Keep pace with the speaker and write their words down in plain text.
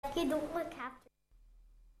You don't look after.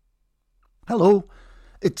 Hello,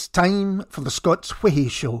 it's time for the Scots Whay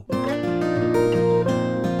Show.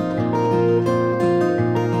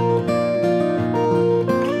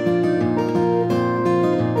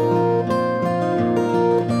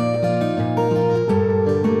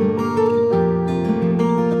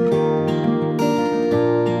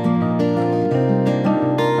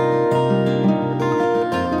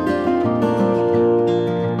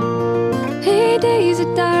 Hey Daisy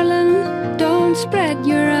darling, don't spread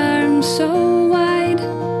your arms so wide.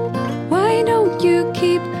 Why don't you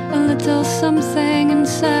keep a little something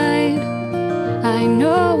inside? I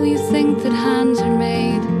know you think that hands are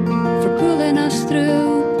made for pulling us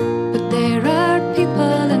through, but there are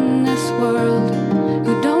people in this world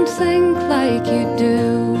who don't think like you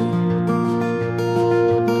do.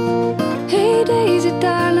 Hey Daisy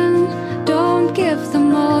darling, don't give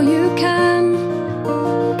them all you can.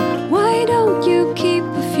 Why don't you keep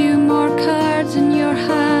a few more cards in your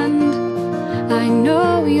hand? I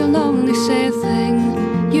know you'll only say a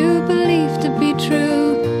thing you believe to be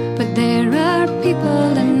true, but there are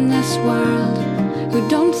people in this world who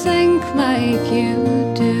don't think like you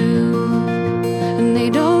do, and they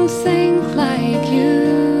don't think like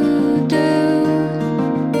you do,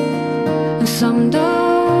 and some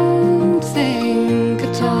don't think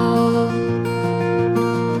at all.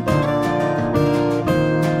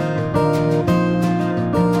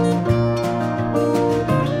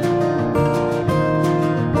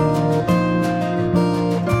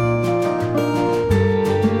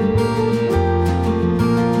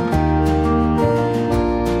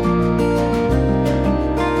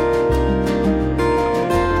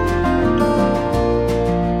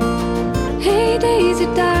 Hey Daisy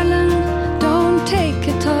darling, don't take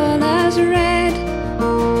it all as read.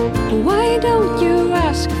 Why don't you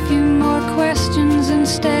ask a few more questions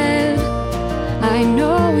instead? I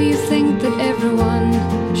know you think that everyone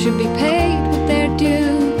should be paid what they're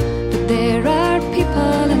due, but there are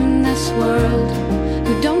people in this world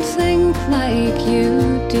who don't think like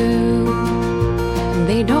you do, and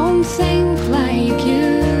they don't think like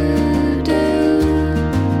you do,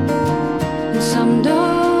 and some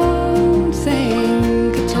don't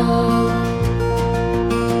think at all.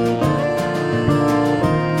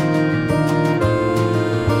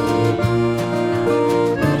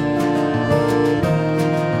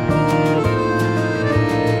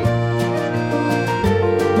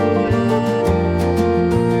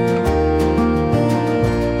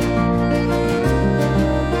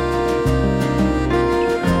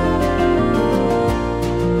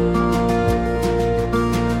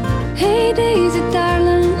 Hey Daisy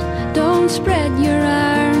darling, don't spread your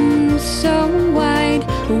arms so wide.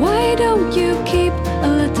 Why don't you keep a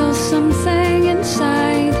little something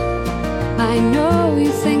inside? I know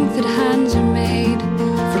you think that hands are made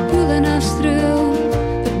for pulling us through,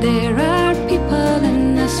 but there are people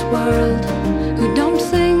in this world who don't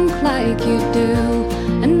think like you do,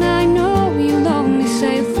 and I know you'll only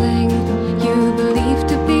say a thing you believe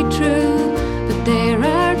to be true, but there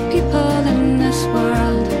are people in this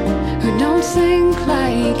world who don't think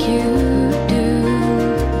like you do,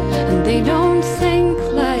 and they don't think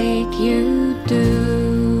like you do.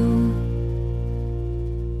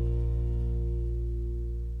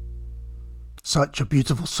 Such a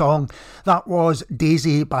beautiful song. That was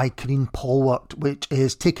Daisy by Corrine Polwart, which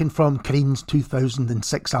is taken from Corrine's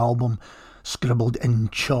 2006 album Scribbled in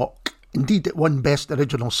Chalk. Indeed, it won Best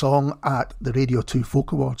Original Song at the Radio 2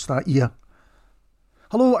 Folk Awards that year.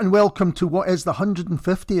 Hello and welcome to what is the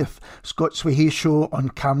 150th Scots Whay Show on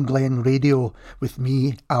Camglen Radio with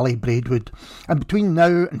me, Ali Braidwood. And between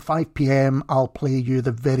now and 5pm, I'll play you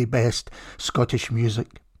the very best Scottish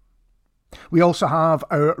music. We also have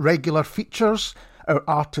our regular features. Our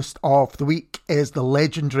artist of the week is the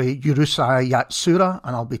legendary Urusai Yatsura,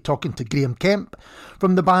 and I'll be talking to Graham Kemp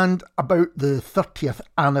from the band about the 30th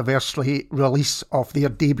anniversary release of their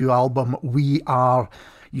debut album We Are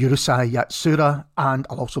Urusai Yatsura, and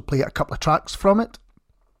I'll also play a couple of tracks from it.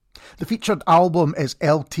 The featured album is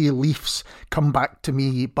LT Leaf's Come Back to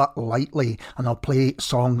Me But Lightly, and I'll play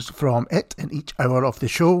songs from it in each hour of the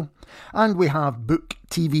show. And we have book,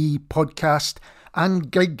 TV, podcast and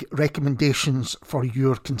gig recommendations for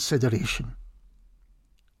your consideration.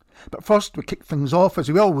 But first we kick things off, as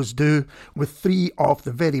we always do, with three of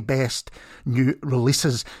the very best new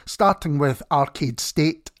releases, starting with Arcade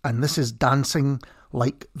State, and this is Dancing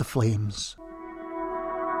Like the Flames.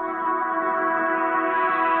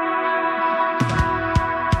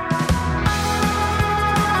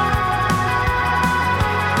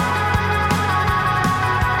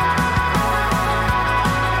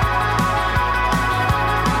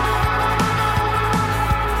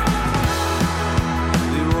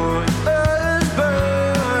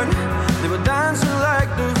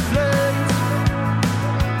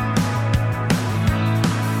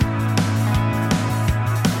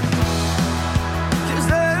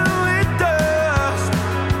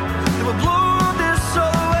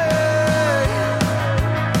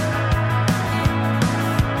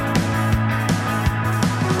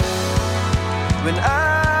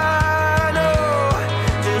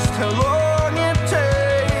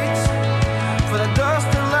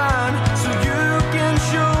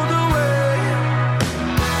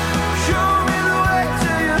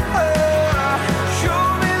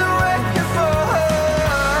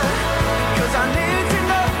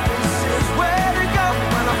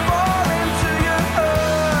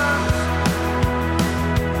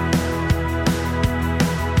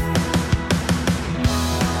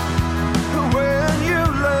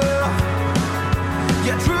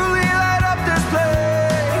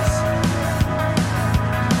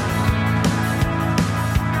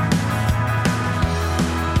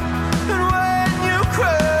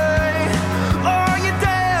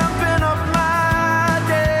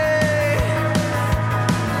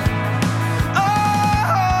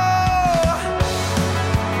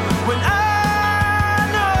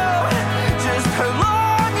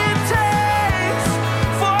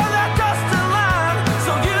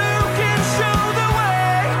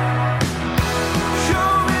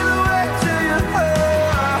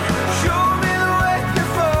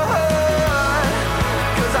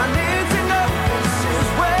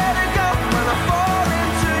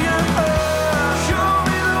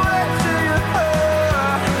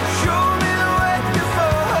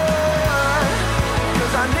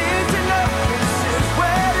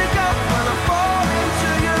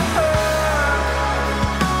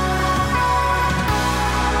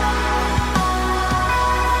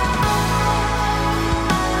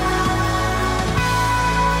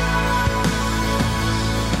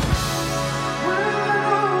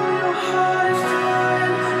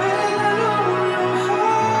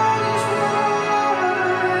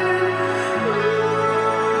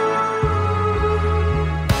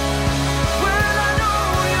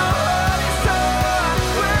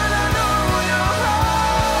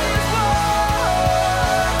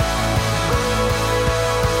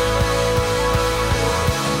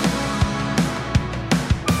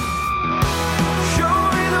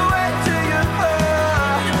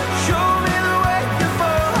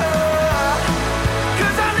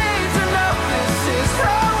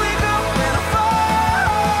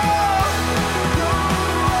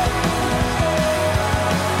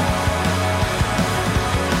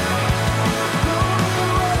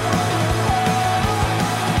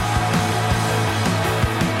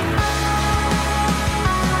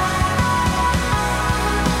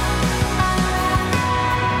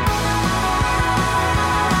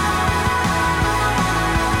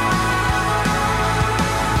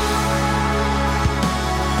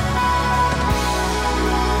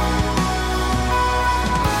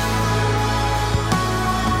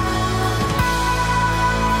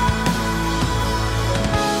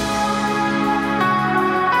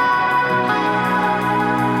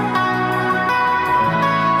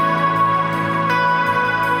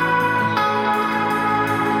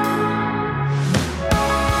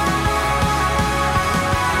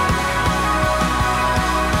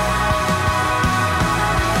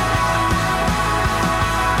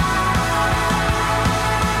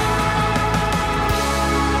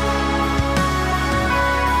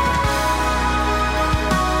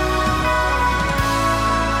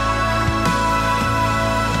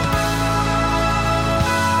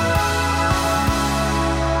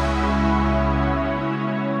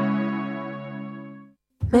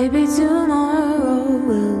 Maybe tomorrow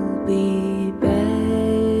will be better.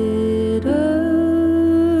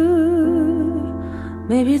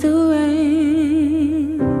 Maybe the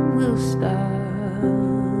rain will stop.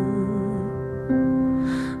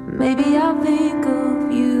 Maybe I'll think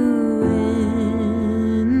of you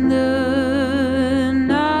in the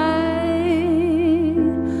night.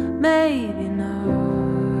 Maybe not.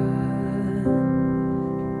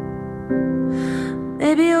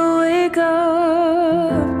 Maybe you'll wake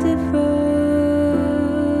up different,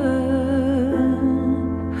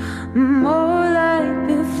 more like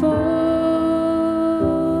before.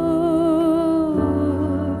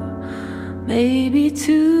 Maybe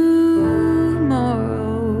tomorrow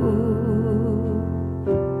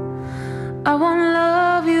I won't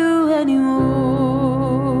love you anymore.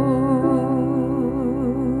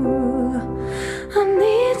 I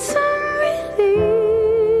need some relief,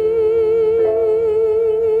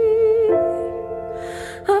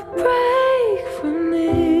 a break from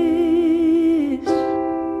this.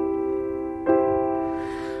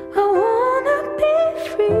 I wanna be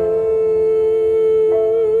free,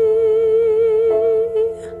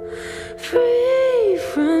 free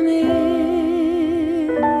from it.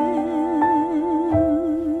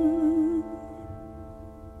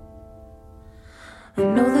 I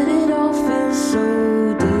know that it all feels so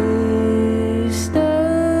distant,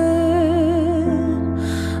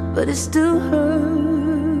 but it still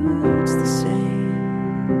hurts the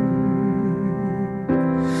same.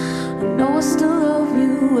 I know I still love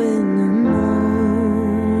you when the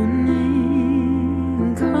morning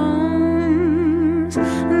comes,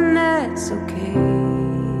 and that's okay.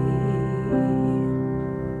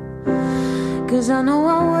 'Cause I know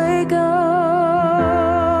I'll wake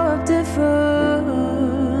up different.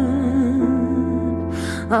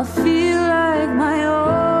 I feel like my own.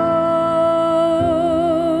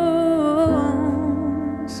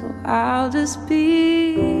 So I'll just be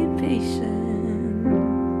patient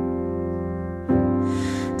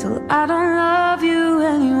till I don't love you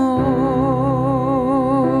anymore.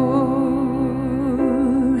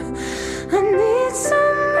 I need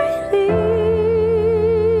some relief,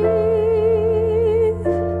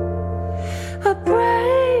 a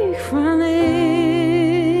break from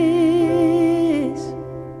this.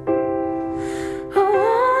 I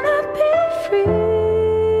wanna be free,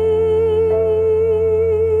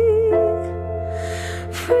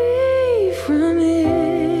 free from it.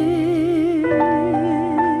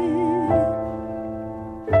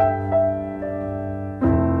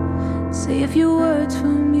 Say a few words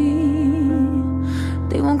for me,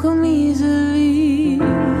 they won't come easily,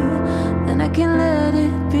 then I can let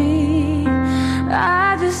it be.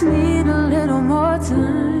 I just need a little more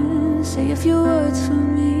time. Say a few words for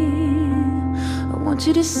me, I want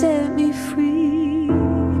you to set me free,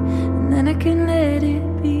 and then I can let it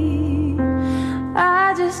be.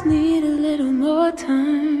 I just need a little more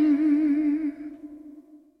time.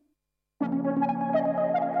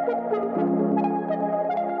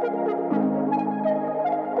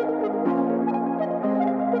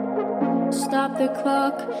 Stop the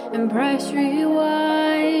clock and press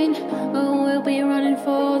rewind. Oh, we'll be running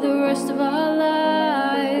for the rest of our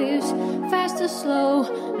lives. Fast or slow,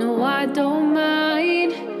 no, I don't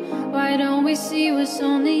mind. Why don't we see what's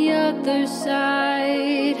on the other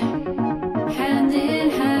side? Hand in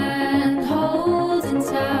hand, holding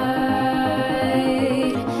tight.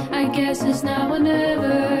 I guess it's now or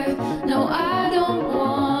never. No, I don't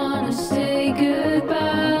wanna say goodbye.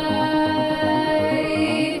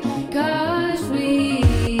 'Cause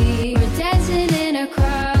we're dancing in a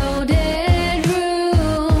crowded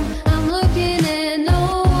room. I'm looking at no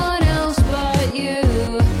one else but you.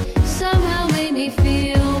 Somehow made me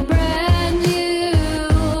feel brand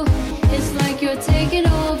new. It's like you're taking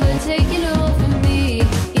over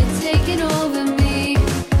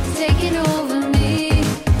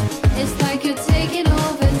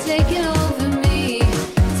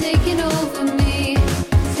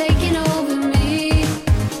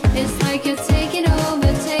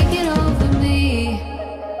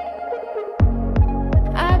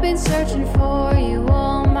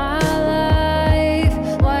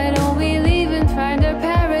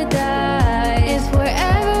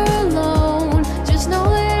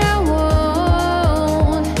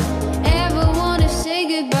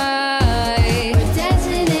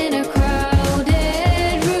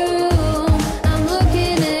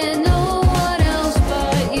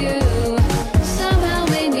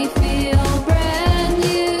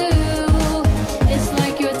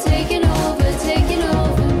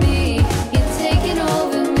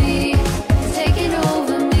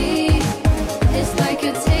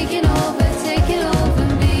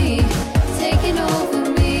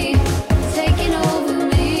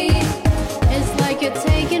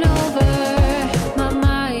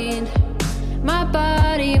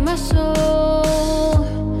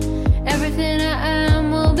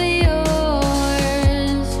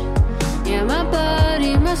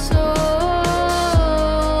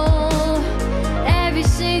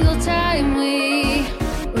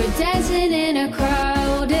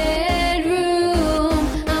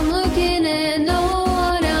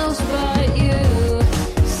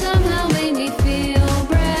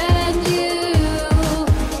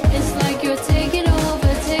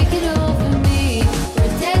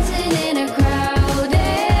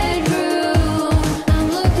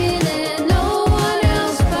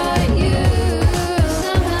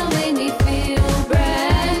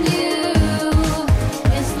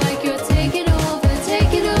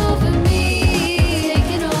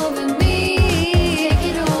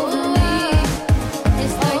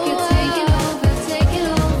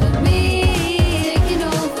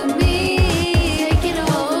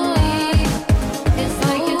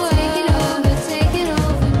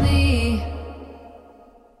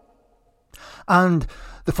And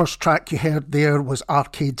the first track you heard there was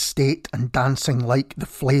Arcade State and Dancing Like the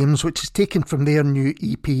Flames, which is taken from their new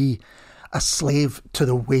EP, A Slave to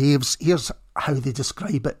the Waves. Here's how they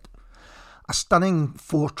describe it. A stunning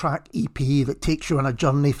 4-track EP that takes you on a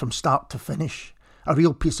journey from start to finish. A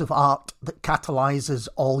real piece of art that catalyses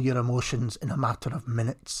all your emotions in a matter of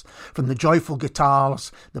minutes. From the joyful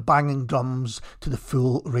guitars, the banging drums, to the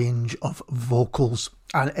full range of vocals.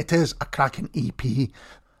 And it is a cracking EP.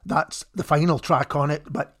 That's the final track on it,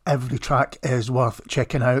 but every track is worth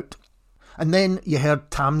checking out. And then you heard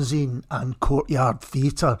Tamzine and Courtyard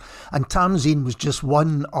Theatre. And Tamzine was just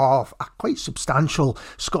one of a quite substantial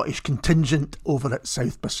Scottish contingent over at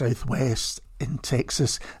South by Southwest in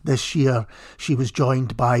Texas this year. She was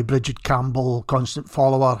joined by Bridget Campbell, Constant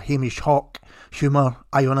Follower, Hamish Hawk, Humour,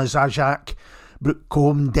 Iona Zajac, Brooke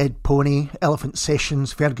Combe, Dead Pony, Elephant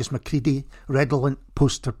Sessions, Fergus Macready, Redolent,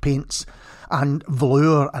 Poster Paints, and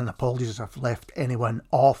Velour. And apologies if I've left anyone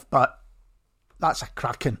off, but that's a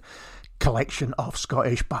cracking collection of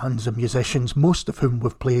Scottish bands and musicians, most of whom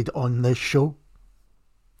we've played on this show.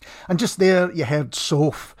 And just there you heard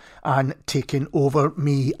Soph and Taking Over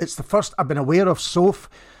Me. It's the first I've been aware of Soph,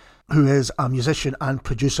 who is a musician and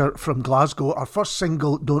producer from Glasgow. Our first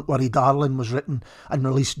single, Don't Worry Darling, was written and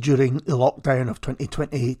released during the lockdown of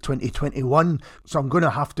 2020-2021. So I'm going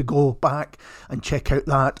to have to go back and check out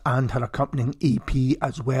that and her accompanying EP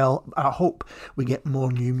as well. I hope we get more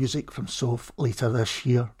new music from Soph later this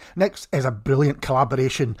year. Next is a brilliant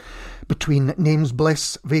collaboration between Names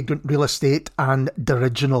Bliss, Vagrant Real Estate and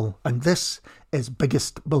Diriginal. And this is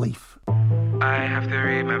Biggest Belief. I have to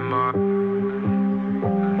remember.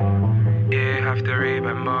 You have to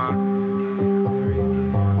remember.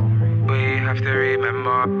 We have to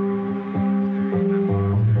remember.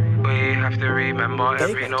 We have to remember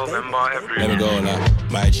every November, every... Let me go now.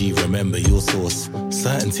 My G, remember your source.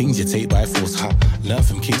 Certain things you take by force. Learn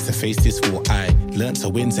from kicks to face this war. I learn to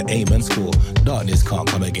win, to aim and score. Darkness can't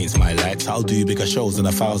come against my light. I'll do bigger shows than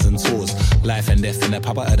 1,000 tours. Life and death in the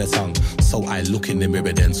papa of the tongue. So I look in the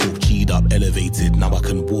mirror then talk. G'd up, elevated, now I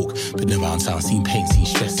can walk. Been around town, seen pain, seen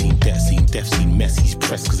stress, seen death, seen death, seen mess. He's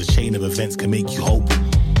pressed cause a chain of events can make you hope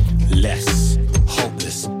less,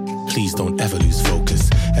 hopeless. Please don't ever lose focus.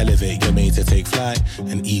 Elevate, you're made to take flight,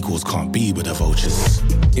 and eagles can't be with the vultures.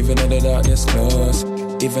 Even at the darkness close,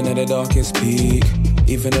 even at the darkest peak,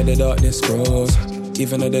 even at the darkness grows,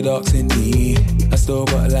 even at the dark's in me, I still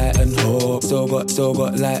got light and hope, still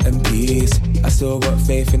got light and peace. I still got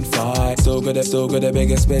faith and fight, still got the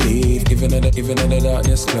biggest belief. Even at the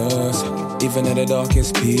darkness close, even at the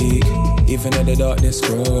darkest peak, even at the darkness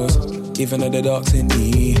grows, even at the dark's in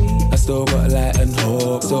me, I still got light and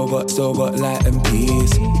hope, still got light and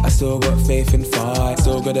peace. I still got faith and fight,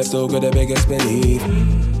 still got the biggest belief.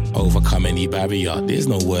 Overcome any barrier, there's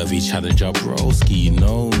no worthy challenger, broski. You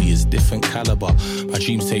know me, it's different caliber. My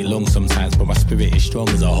dreams take long sometimes, but my spirit is strong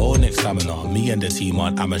as a whole next stamina. Me and the team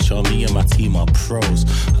aren't amateur, me and my team are pros.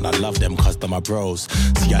 And I love them cause they're my bros.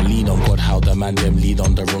 See, I lean on God, how the man them lead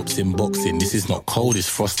on the ropes in boxing. This is not cold, it's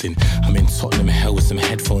frosting. I'm in Tottenham Hell with some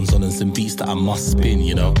headphones on and some beats that I must spin,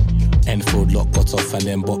 you know. Enfield lock got off and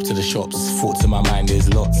then bop to the shops. Thoughts in my mind,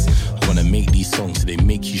 there's lots. I wanna make these songs so they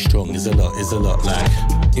make you strong. It's a lot like.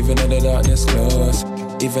 Even at the darkness close,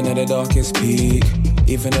 even at the darkest peak,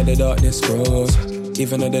 even at the darkness grows,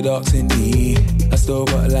 even at the dark's in me, I still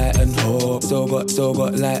got light and hope, still got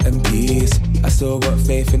light and peace. I still got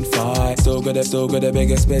faith and fight, still got the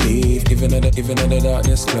biggest belief. Even at the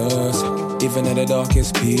darkness close, even at the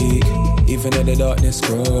darkest peak, even at the darkness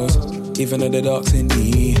grows, even at the dark's in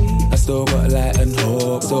me, I still got light and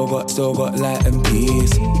hope, still got light and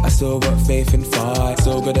peace. I still got faith and fight,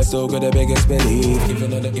 still got the biggest belief.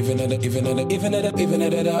 Even at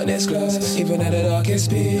the darkness close, even at the darkest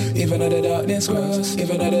peak, even at the darkness grows,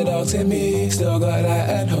 even at the dark's in me, still got light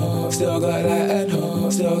and hope, still got light and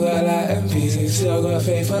hope, still got light and peace, still got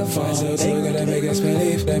faith and fight, still got the biggest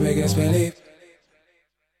belief.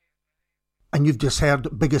 And you've just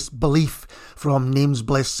heard Biggest Belief from Names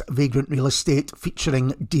Bliss, Vagrant Real Estate,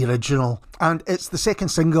 featuring Diriginal. And it's the second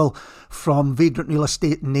single from Vagrant Real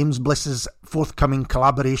Estate and Names Bliss's forthcoming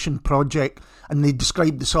collaboration project. And they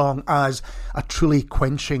describe the song as a truly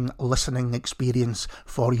quenching listening experience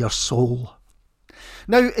for your soul.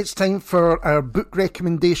 Now it's time for our book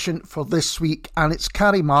recommendation for this week, and it's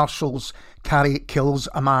Carrie Marshall's Carrie Kills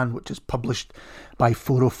a Man, which is published by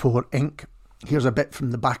 404 Inc. Here's a bit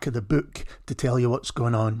from the back of the book to tell you what's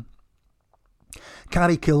going on.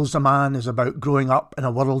 Carrie Kills a Man is about growing up in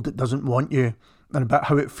a world that doesn't want you, and about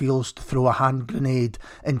how it feels to throw a hand grenade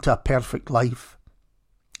into a perfect life.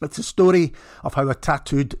 It's the story of how a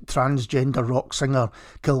tattooed transgender rock singer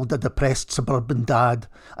killed a depressed suburban dad,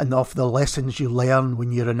 and of the lessons you learn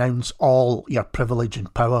when you renounce all your privilege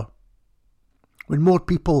and power. When more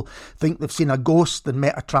people think they've seen a ghost than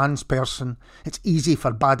met a trans person, it's easy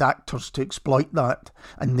for bad actors to exploit that,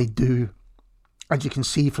 and they do, as you can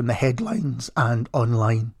see from the headlines and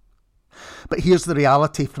online. But here's the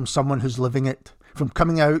reality from someone who's living it. From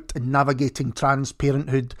coming out and navigating trans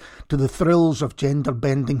parenthood to the thrills of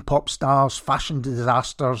gender-bending pop stars, fashion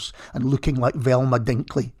disasters and looking like Velma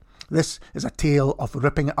Dinkley. This is a tale of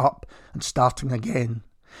ripping it up and starting again.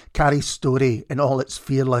 Carrie's story in all its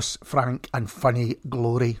fearless, frank and funny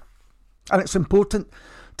glory. And it's important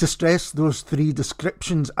to stress those three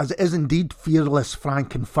descriptions, as it is indeed fearless,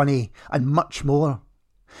 frank and funny, and much more.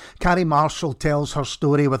 Carrie Marshall tells her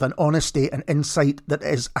story with an honesty and insight that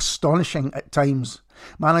is astonishing at times,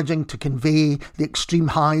 managing to convey the extreme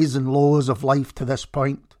highs and lows of life to this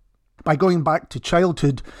point. By going back to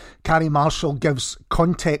childhood, Carrie Marshall gives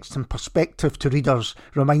context and perspective to readers,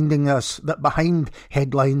 reminding us that behind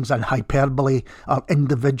headlines and hyperbole are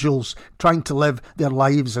individuals trying to live their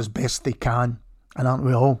lives as best they can. And aren't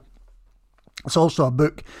we all? It's also a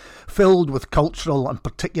book filled with cultural and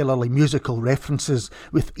particularly musical references,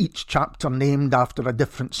 with each chapter named after a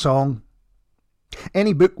different song.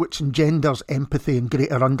 Any book which engenders empathy and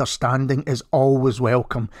greater understanding is always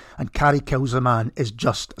welcome, and Carrie Kills a Man is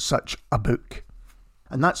just such a book.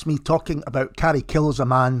 And that's me talking about Carrie Kills a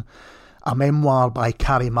Man, a memoir by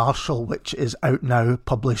Carrie Marshall, which is out now,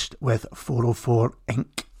 published with 404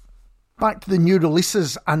 Inc. Back to the new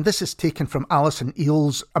releases, and this is taken from Alison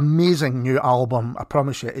Eel's amazing new album. I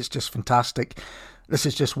promise you, it's just fantastic. This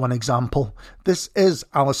is just one example. This is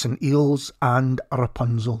Alison Eel's and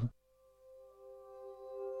Rapunzel.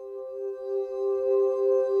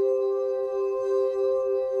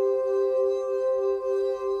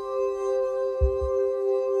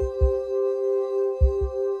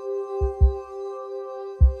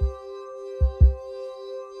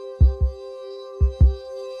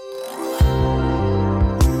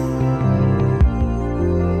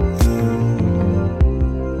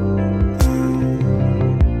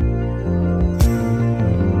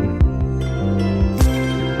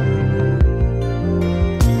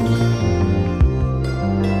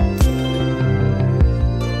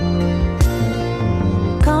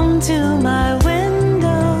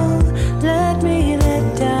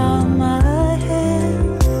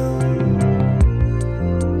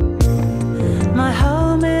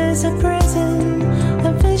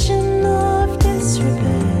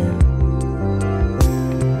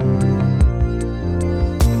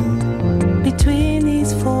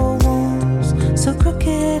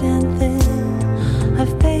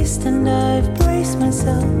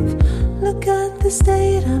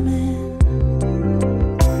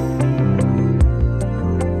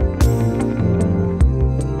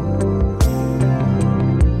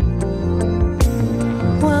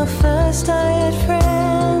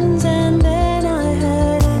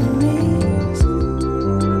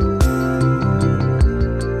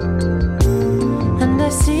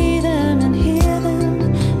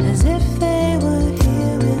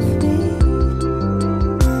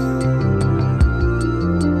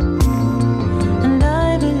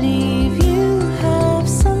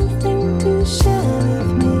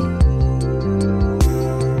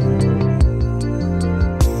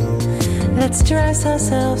 Let's dress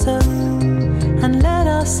ourselves up and let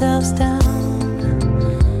ourselves down.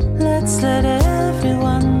 Let's let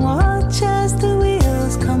everyone watch as the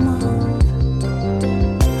wheels come off.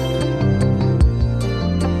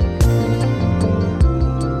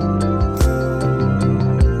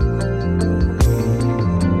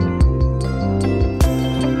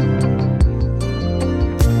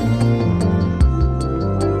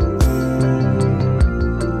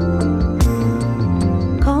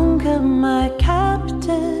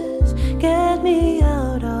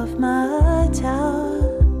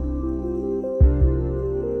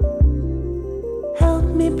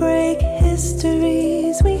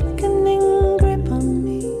 History's weakening grip on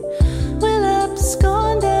me. We'll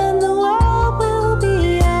abscond and the world will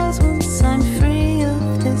be ours once I'm free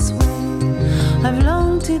of this way. I've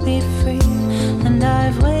longed to be free and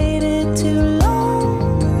I've waited too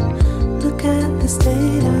long. Look at the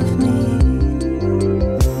state of me.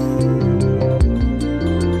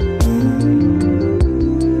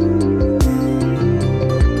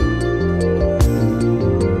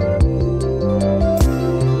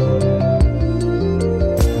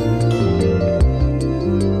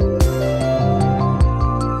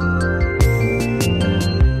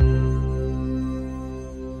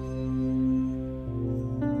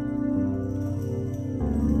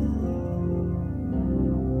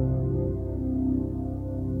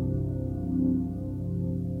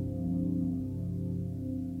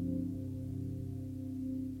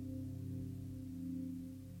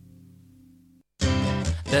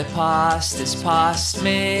 The past is past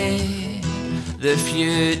me, the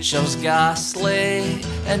future's ghastly,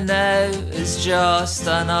 and now it's just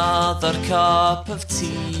another cup of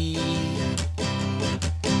tea.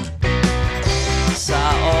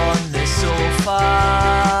 Sat on the sofa,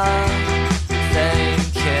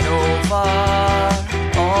 thinking over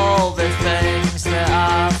all the things that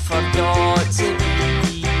I forgot to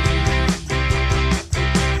be.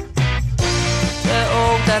 The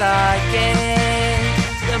older I get,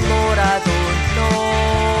 the more I don't know.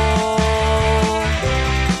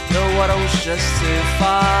 The world's just too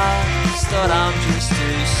fast, or I'm just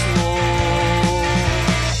too slow.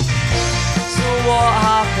 So what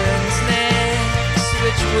happens next?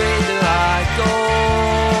 Which way do I go?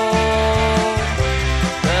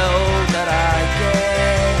 The older I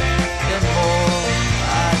get, the more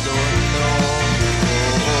I don't know.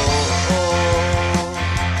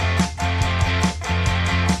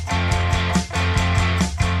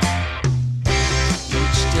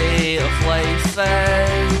 Each day of life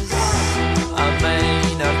is a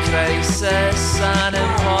minor crisis, an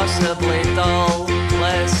impossibly dull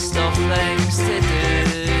list of things to do.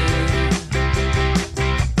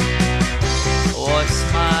 What's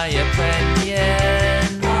my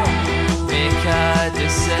opinion? Make a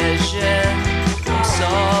decision. I'm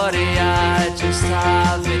sorry, I just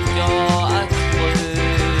haven't got a clue.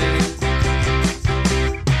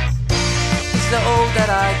 As the older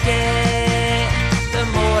I get, the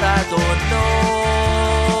more I don't know.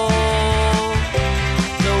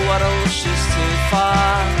 The world's just too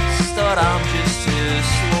fast, or I'm just too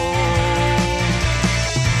slow.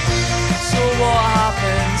 So what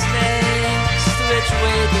happens next? Which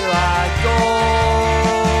way do I go?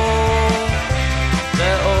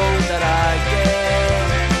 The older I get,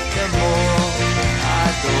 the more I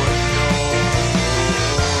don't know.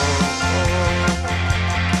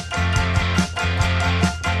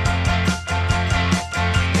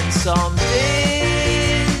 And some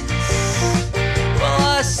days, well,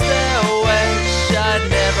 I still wish I'd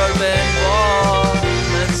never been born,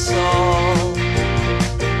 that's all.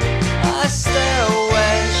 I still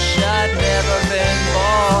wish I'd never been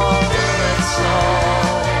born, that's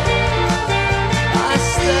all. I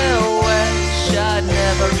still wish I'd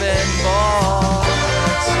never been born,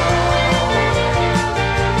 that's all.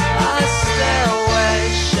 I still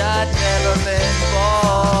wish I'd never been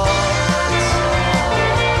born, that's all.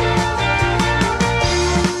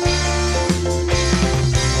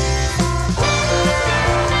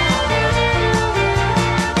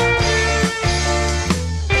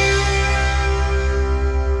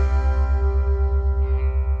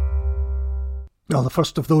 Well, the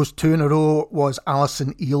first of those two in a row was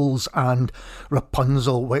Alison Eels and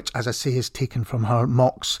Rapunzel, which, as I say, is taken from her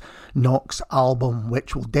Mox Knox album,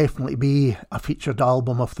 which will definitely be a featured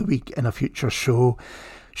album of the week in a future show.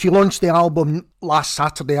 She launched the album last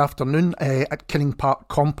Saturday afternoon at Kinning Park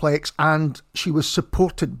Complex, and she was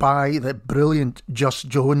supported by the brilliant Just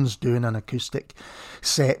Jones doing an acoustic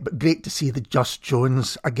set. But great to see the Just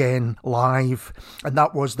Jones again live, and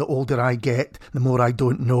that was The Older I Get, The More I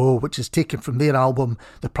Don't Know, which is taken from their album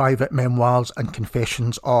The Private Memoirs and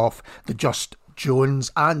Confessions of the Just Jones,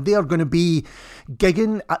 and they are going to be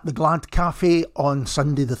gigging at the Glad Cafe on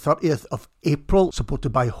Sunday the 30th of April, supported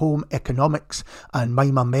by Home Economics and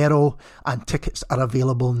Mima Mero, and tickets are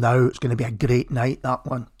available now. It's going to be a great night, that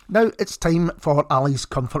one. Now it's time for Ali's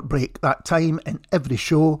Comfort Break, that time in every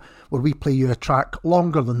show where we play you a track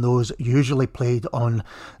longer than those usually played on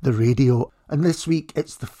the radio. And this week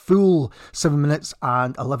it's the full 7 minutes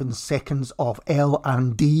and 11 seconds of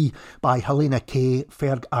L&D by Helena Kay,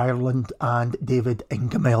 Ferg Ireland and David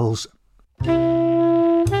Ingemells.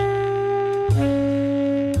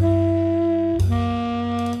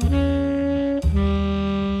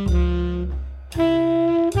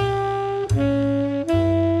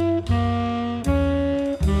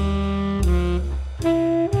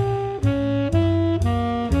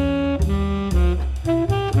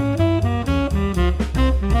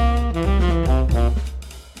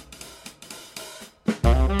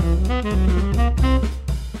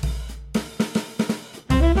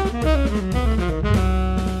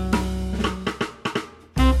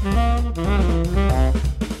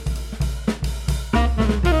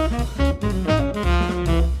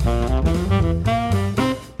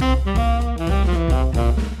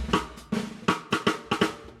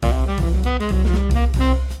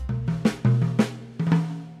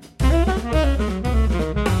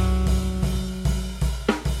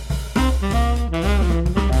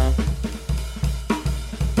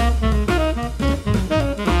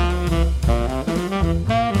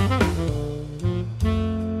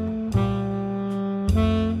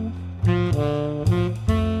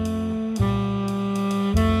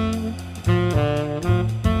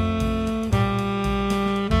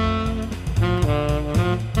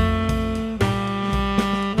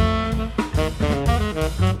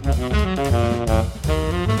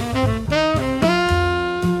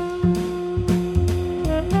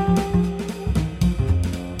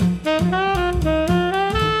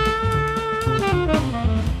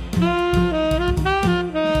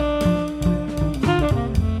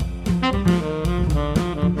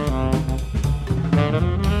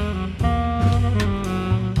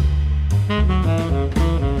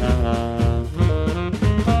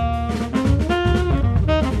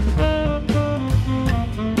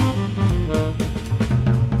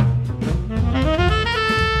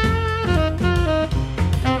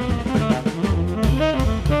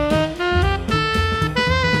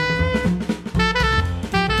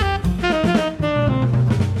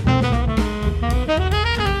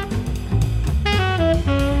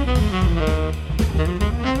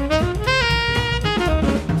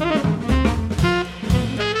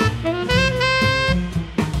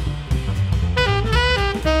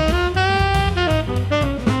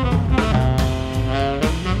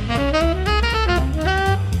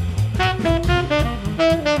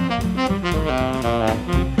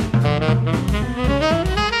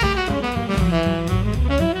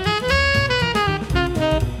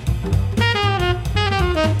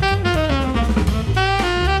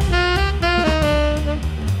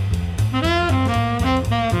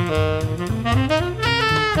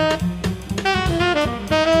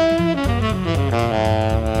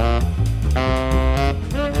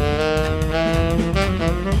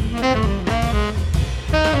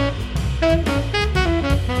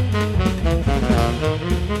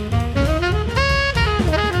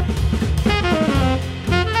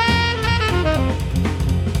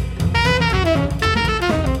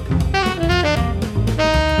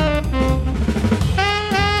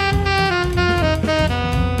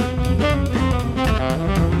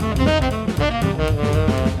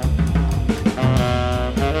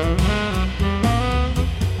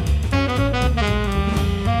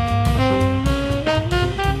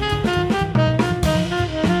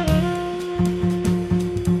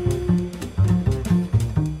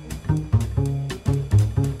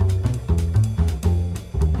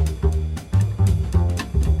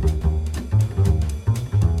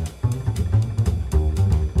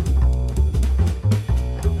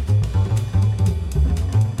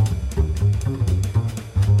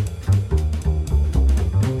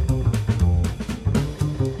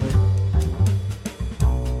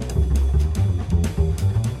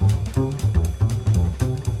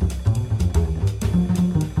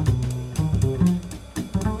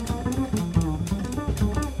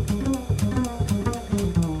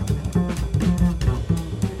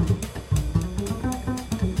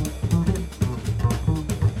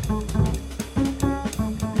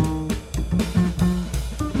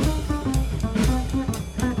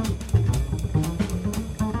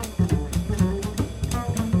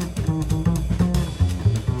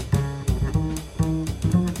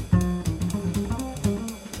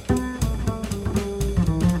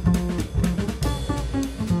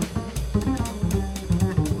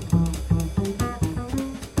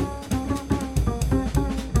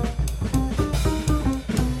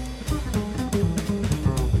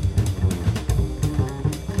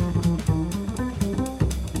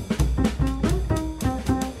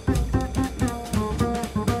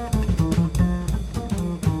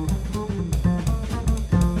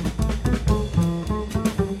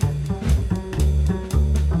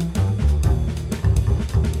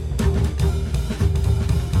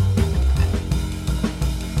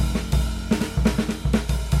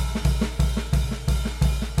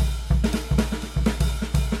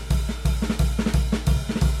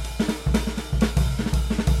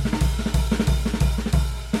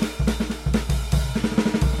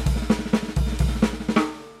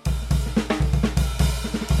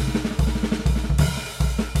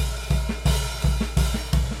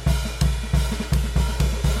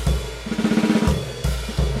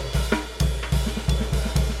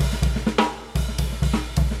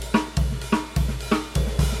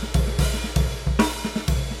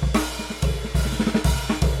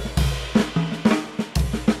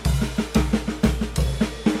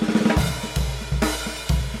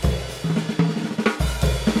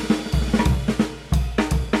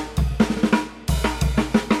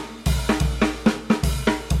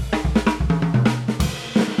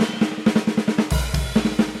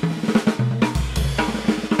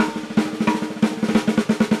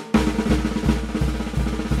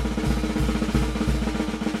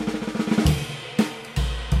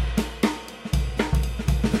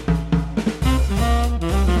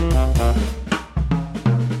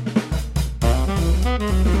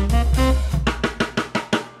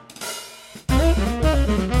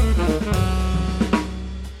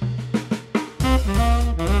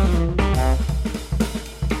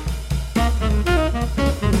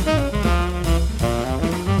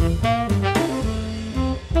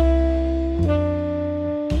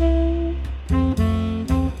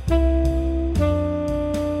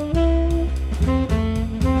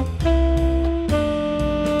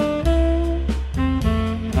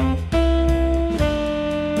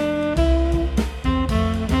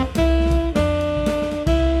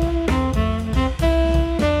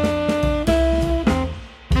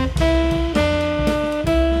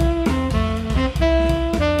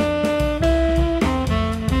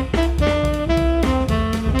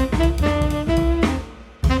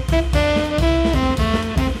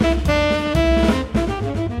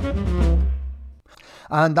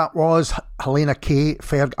 And that was Helena Kay,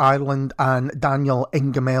 Ferg Ireland, and Daniel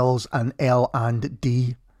Ingemells and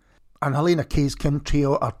L&D. And Helena Kay's Kim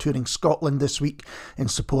Trio are touring Scotland this week in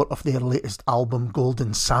support of their latest album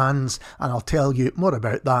Golden Sands, and I'll tell you more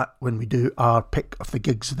about that when we do our pick of the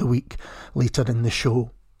gigs of the week later in the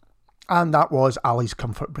show. And that was Ali's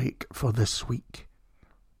Comfort Break for this week.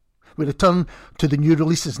 We return to the new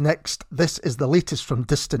releases next. This is the latest from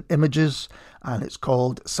Distant Images, and it's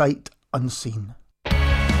called Sight Unseen.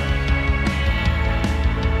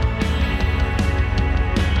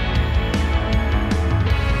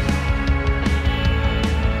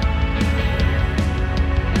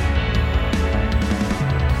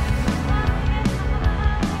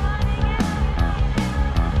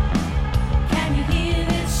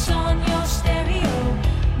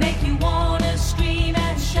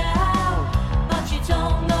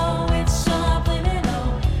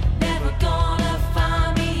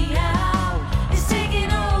 Is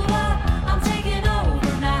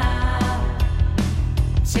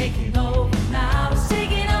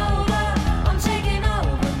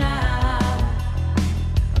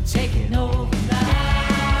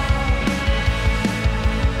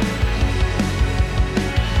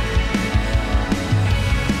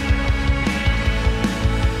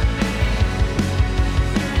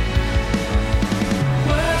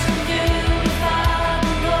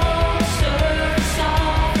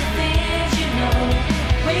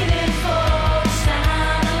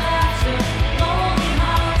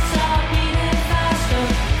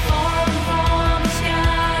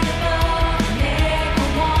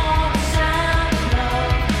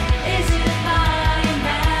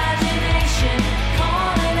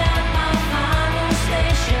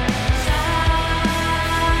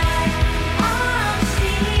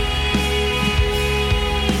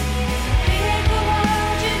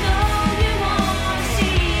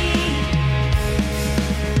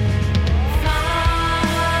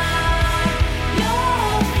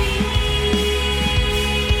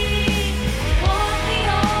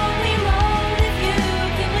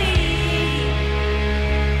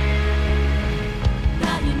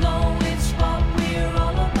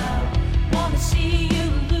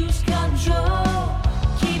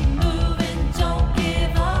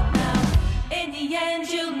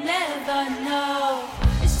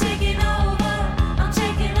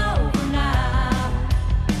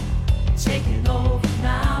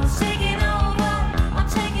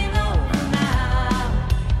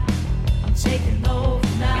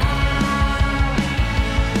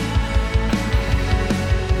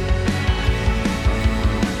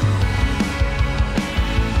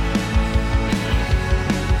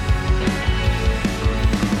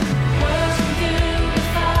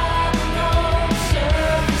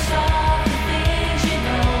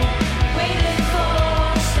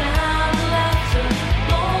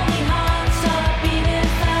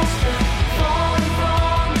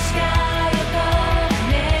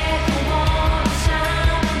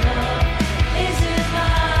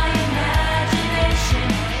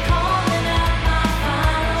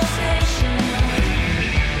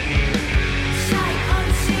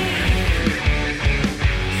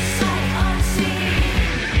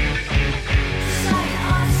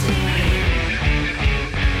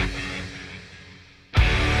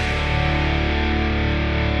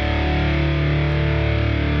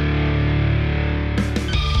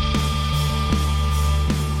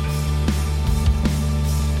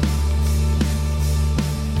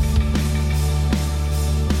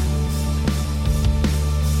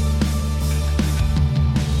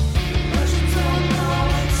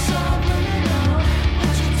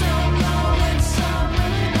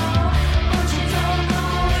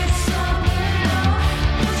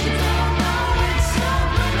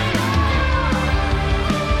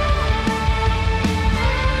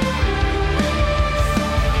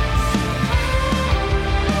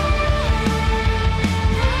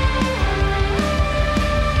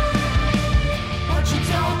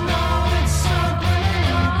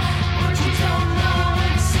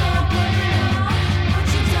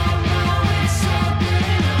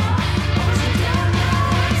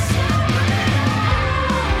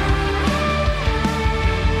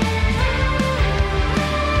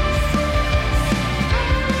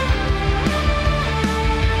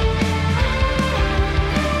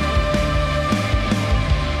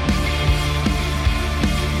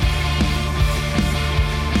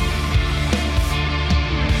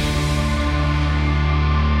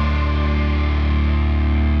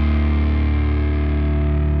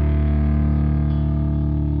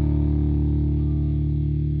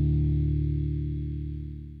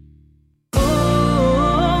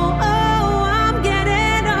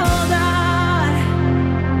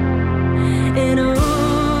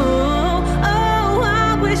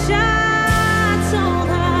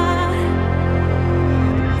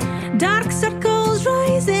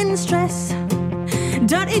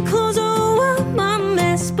Dirty clothes are my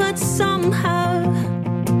mess, but somehow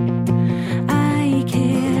I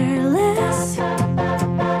care less.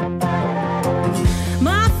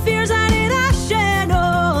 My fears are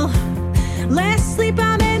irrational. Less sleep,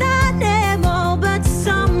 I'm in an animal, but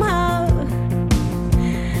somehow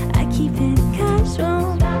I keep it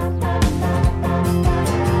casual.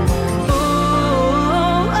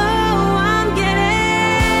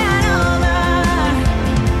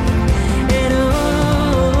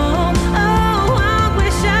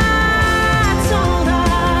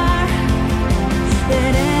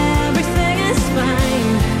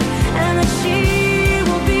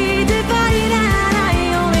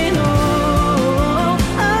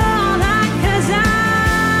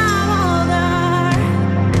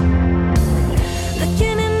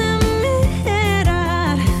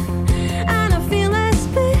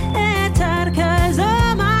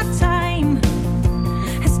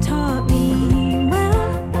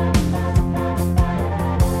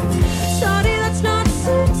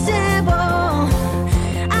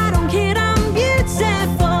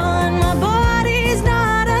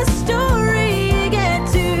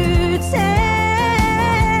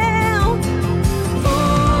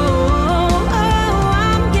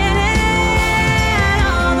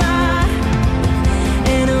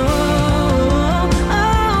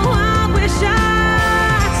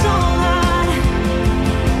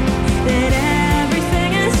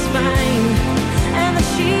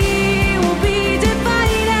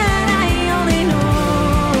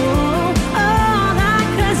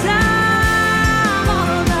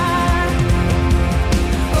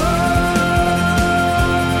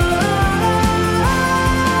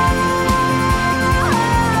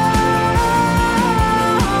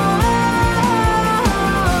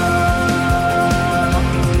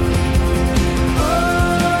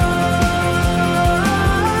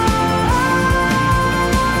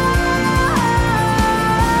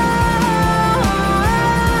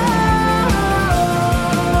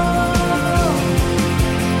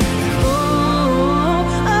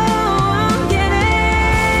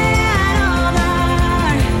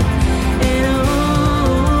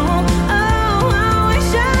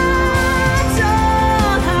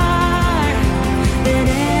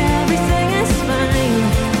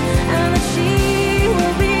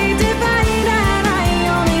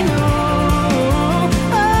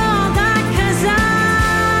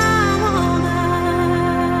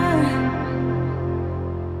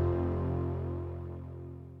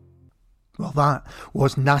 That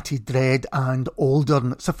was Natty Dread and Older,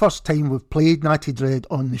 and it's the first time we've played Natty Dread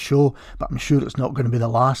on the show, but I'm sure it's not going to be the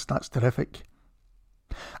last. That's terrific.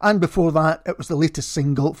 And before that, it was the latest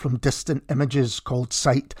single from Distant Images called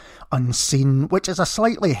Sight Unseen, which is a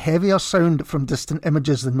slightly heavier sound from Distant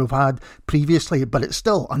Images than we've had previously, but it's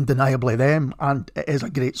still undeniably them, and it is a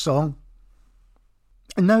great song.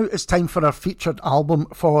 And now it's time for our featured album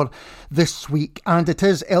for this week, and it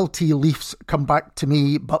is LT Leaf's Come Back to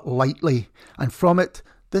Me But Lightly, and from it,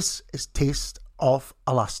 this is Taste of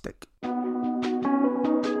Elastic.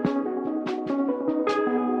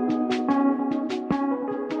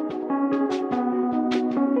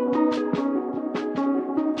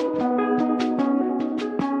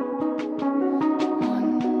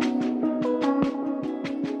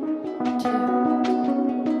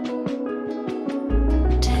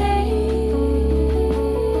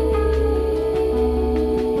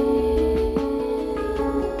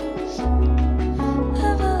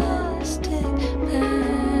 Everlasting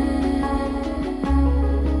pain.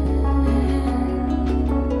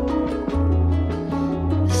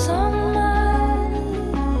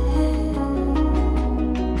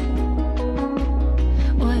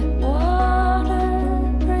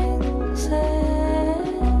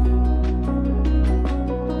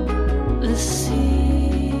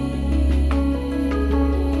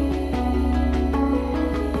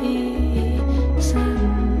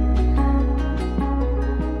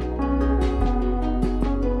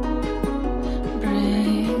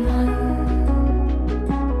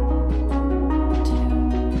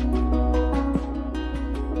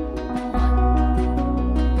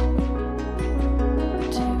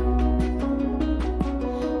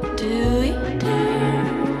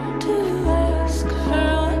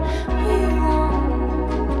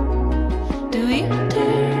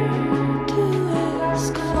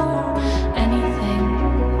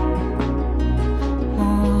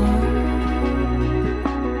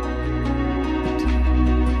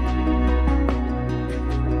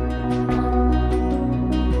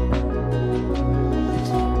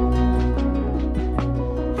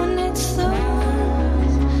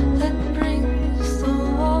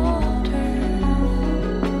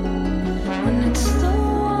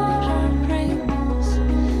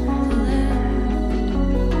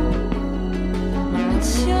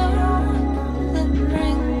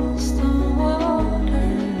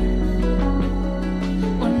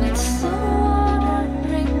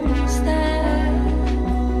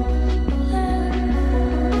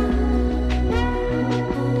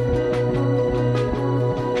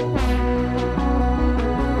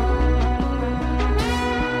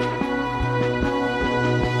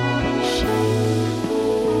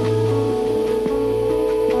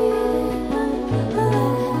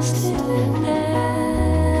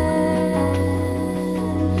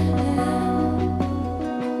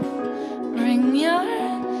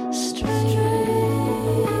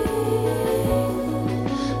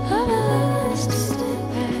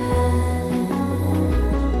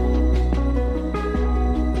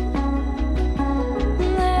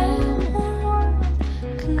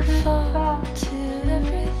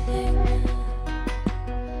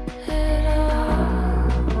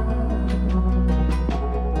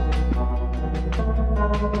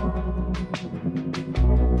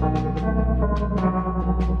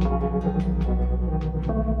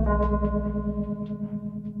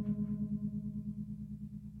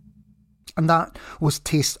 And that was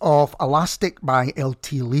Taste of Elastic by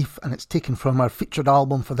LT Leaf, and it's taken from our featured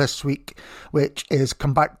album for this week, which is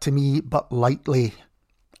Come Back to Me But Lightly.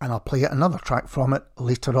 And I'll play another track from it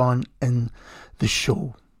later on in the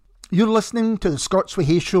show. You're listening to the Scots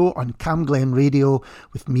Whay Show on Camglen Radio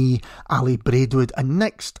with me, Ali Braidwood. And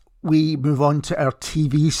next we move on to our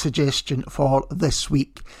TV suggestion for this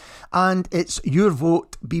week. And it's your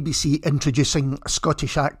vote, BBC introducing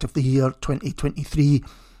Scottish Act of the Year 2023.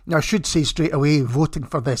 Now, I should say straight away, voting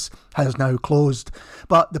for this has now closed,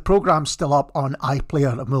 but the programme's still up on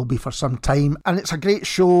iPlayer and will be for some time. And it's a great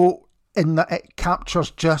show in that it captures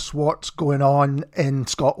just what's going on in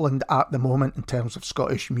Scotland at the moment in terms of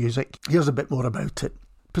Scottish music. Here's a bit more about it.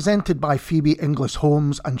 Presented by Phoebe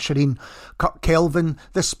Inglis-Holmes and Shireen Kelvin,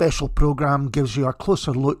 this special programme gives you a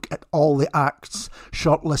closer look at all the acts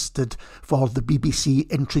shortlisted for the BBC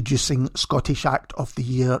Introducing Scottish Act of the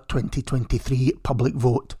Year 2023 public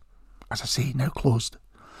vote. As I say, now closed.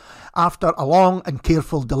 After a long and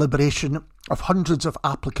careful deliberation of hundreds of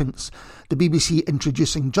applicants, the BBC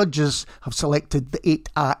Introducing judges have selected the 8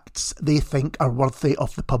 acts they think are worthy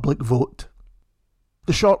of the public vote.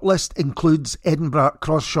 The shortlist includes Edinburgh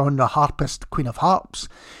cross-genre harpist Queen of Harps,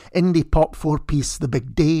 indie pop 4-piece The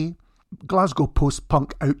Big Day, Glasgow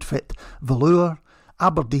post-punk outfit Velour,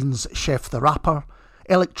 Aberdeen's Chef the Rapper,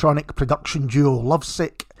 electronic production duo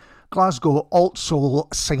Lovesick, Glasgow alt-soul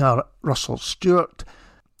singer Russell Stewart,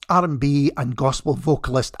 R&B and gospel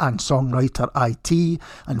vocalist and songwriter IT,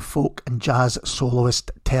 and folk and jazz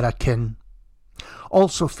soloist Tara Kinn.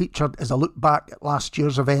 Also featured is a look back at last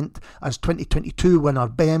year's event as 2022 winner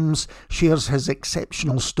Bems shares his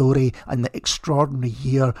exceptional story and the extraordinary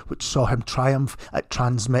year which saw him triumph at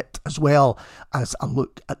Transmit, as well as a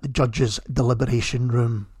look at the judges' deliberation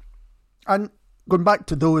room. And going back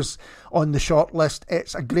to those on the shortlist,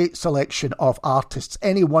 it's a great selection of artists.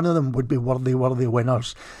 Any one of them would be worthy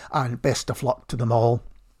winners, and best of luck to them all.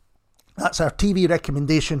 That's our TV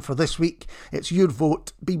recommendation for this week. It's your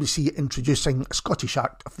vote, BBC Introducing Scottish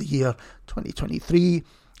Act of the Year 2023,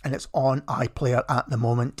 and it's on iPlayer at the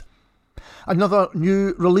moment. Another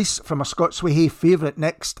new release from a Scots Whay favourite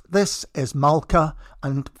next. This is Malka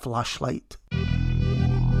and Flashlight.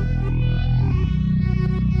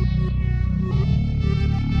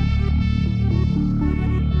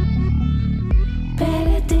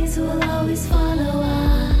 Better days will always follow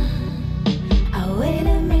on. I'll wait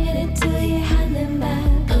a minute till you hand them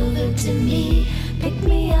back over to me. Pick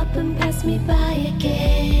me up and pass me by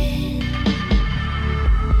again.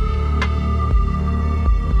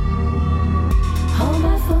 Hold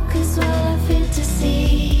my focus while I fail to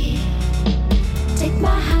see. Take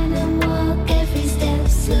my hand and walk every step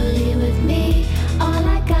slowly with me. All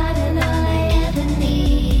I got and all I ever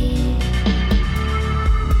need.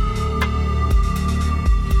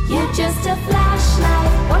 You're just a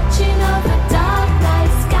flashlight, watching over dark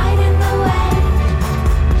nights, guiding the way.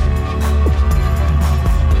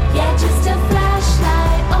 Yeah, just a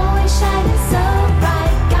flashlight, always shining so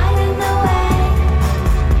bright, guiding the way.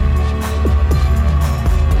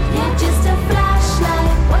 Yeah, just a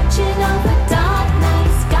flashlight, watching over dark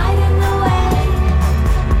nights, guiding the way.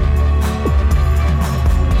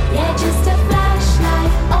 Yeah, just a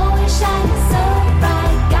flashlight, always shining so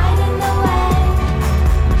bright, guiding the way.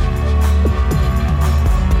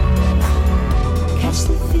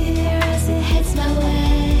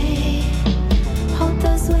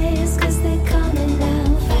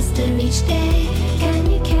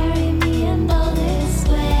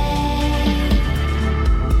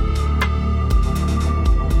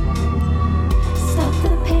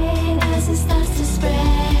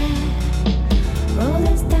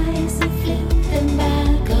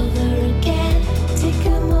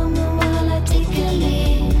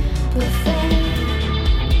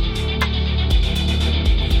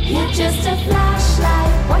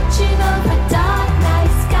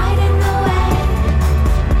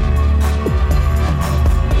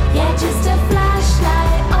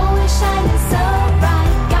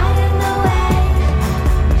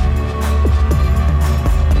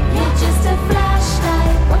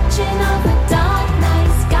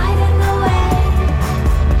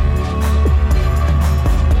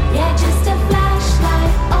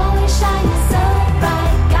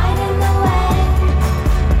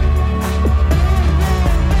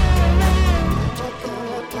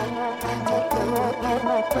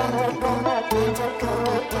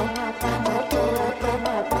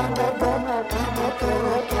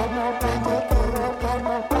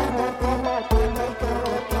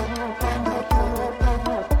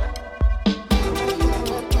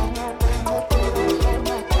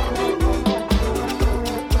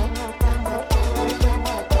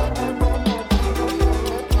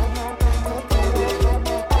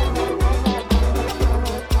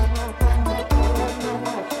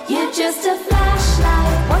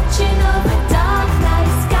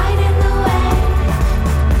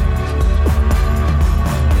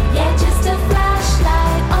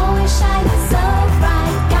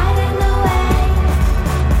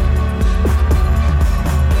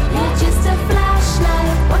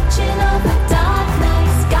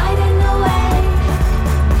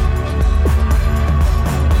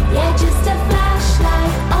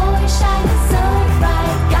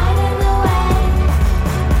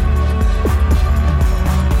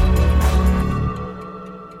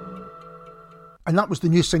 And that was the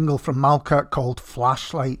new single from Malka called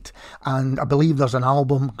Flashlight. And I believe there's an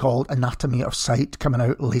album called Anatomy of Sight coming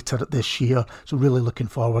out later this year. So really looking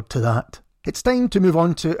forward to that. It's time to move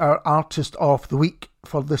on to our Artist of the Week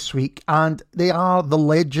for this week. And they are the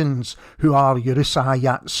legends who are Urusai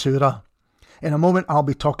Yatsura. In a moment, I'll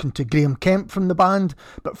be talking to Graham Kemp from the band.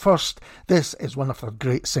 But first, this is one of their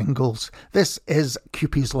great singles. This is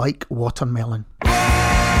Cupid's Like Watermelon.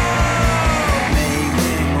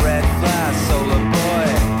 Red fly, solar boy,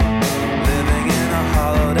 living in a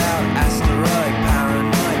hollowed out asteroid,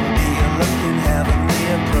 paranoid, eager looking heavenly,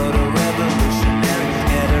 a proto-revolutionary,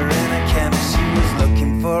 met her in a chemist, she was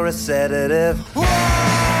looking for a sedative. Whoa!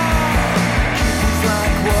 Cupid's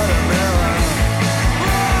like watermelon.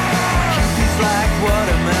 Cupid's like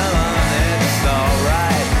watermelon, it's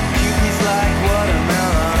alright. Cupid's like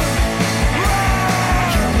watermelon.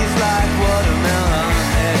 Cupid's like watermelon,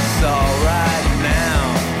 it's alright.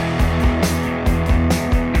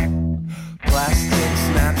 Plastic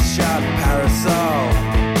snapshot parasol,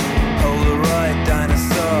 Polaroid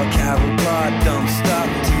dinosaur, cattle plot, don't stop.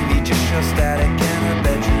 TV just shows static and her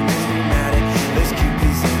bedroom is pneumatic. There's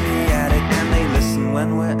cupids in the attic and they listen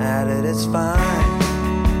when we're at it. It's fine,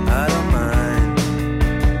 I don't mind.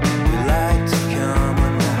 We like to come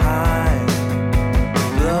when we're high. It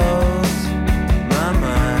blows my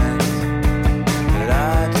mind, but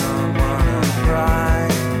I don't wanna cry.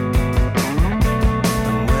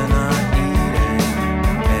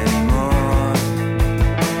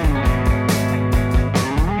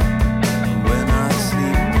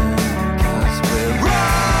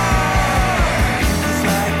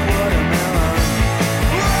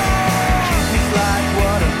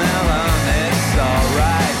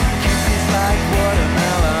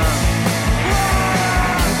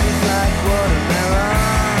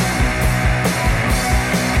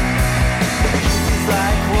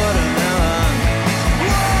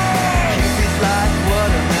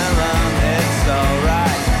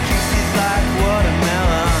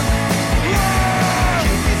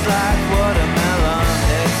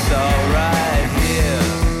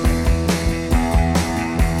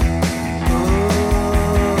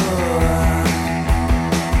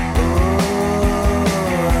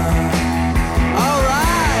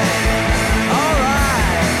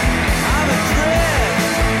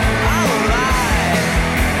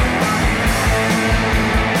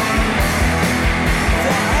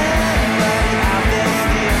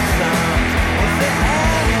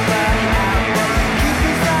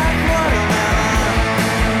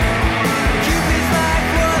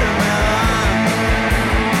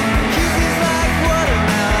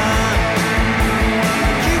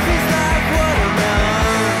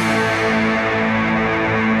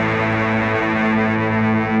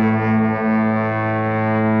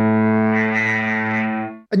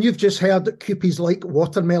 And you've just heard Cupid's Like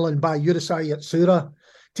Watermelon by Urusai Yatsura,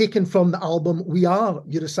 taken from the album We Are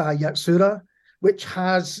Urusai Yatsura, which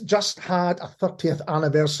has just had a 30th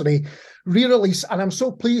anniversary re-release. And I'm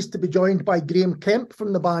so pleased to be joined by Graham Kemp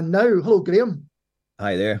from the band now. Hello, Graham.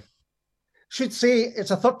 Hi there. Should say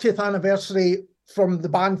it's a 30th anniversary from the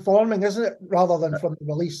band forming, isn't it, rather than from the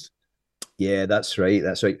release? Yeah, that's right.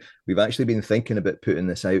 That's right. We've actually been thinking about putting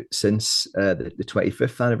this out since the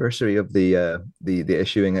 25th anniversary of the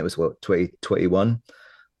issuing. It was 2021,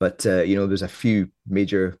 but there's a few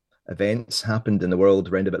major events happened in the world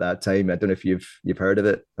around about that time. I don't know if you've heard of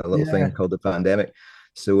it, a little thing called the pandemic.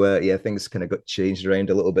 So things kind of got changed around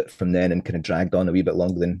a little bit from then and kind of dragged on a wee bit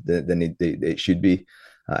longer than it should be.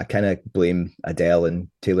 I kind of blame Adele and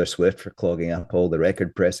Taylor Swift for clogging up all the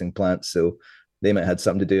record pressing plants. So they might have had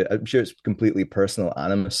something to do. I'm sure it's completely personal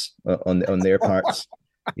animus on their parts,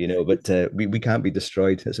 but we can't be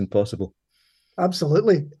destroyed. It's impossible.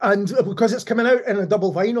 Absolutely. And because it's coming out in a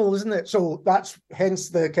double vinyl, isn't it? So that's hence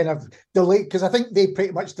the kind of delay, because I think they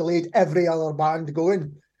pretty much delayed every other band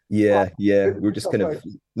going. Yeah. We're just kind of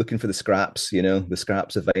looking for the scraps, the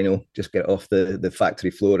scraps of vinyl, just get it off the factory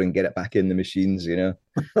floor and get it back in the machines,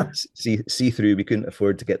 see through. We couldn't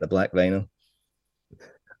afford to get the black vinyl.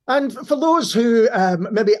 And for those who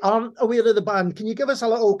maybe aren't aware of the band, can you give us a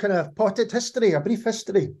little kind of potted history, a brief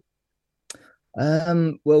history?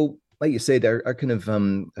 Well, like you said, our kind of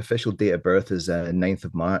official date of birth is 9th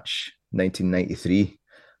of March, 1993.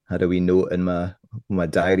 Had a wee note in my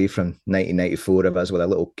diary from 1994 of us with a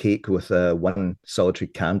little cake with one solitary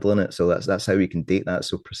candle in it. So that's how we can date that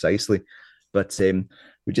so precisely. But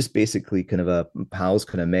we just basically kind of pals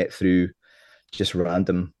kind of met through just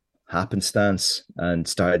random happenstance and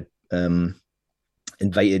started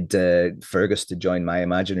invited Fergus to join my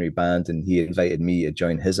imaginary band, and he invited me to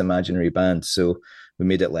join his imaginary band. So we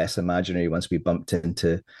made it less imaginary once we bumped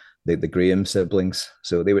into the Graham siblings.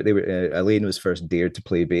 So they were Elaine was first dared to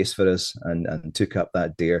play bass for us and took up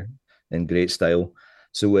that dare in great style.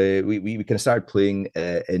 So we kind of started playing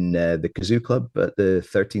in the Kazoo Club at the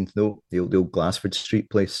 13th Note, the old Glassford Street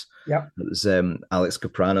place. Yeah. It was Alex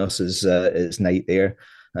Capranos's his night there.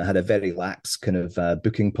 I had a very lax kind of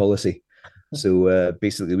booking policy. So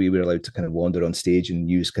basically, we were allowed to kind of wander on stage and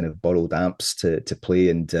use kind of borrowed amps to play,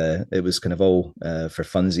 and it was kind of all for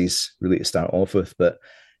funsies, really, to start off with. But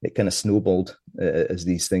it kind of snowballed as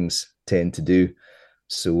these things tend to do.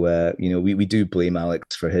 So we do blame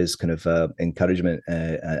Alex for his kind of encouragement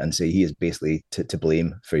and say he is basically to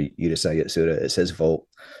blame for Urusai Yatsura. It's his fault.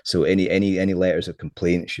 So any letters of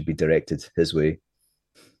complaint should be directed his way.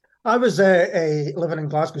 I was living in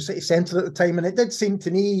Glasgow city centre at the time, and it did seem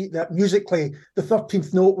to me that musically, the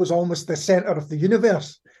 13th Note was almost the centre of the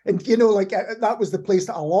universe. And, that was the place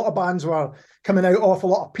that a lot of bands were coming out of, a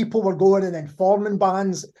lot of people were going and then forming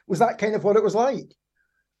bands. Was that kind of what it was like?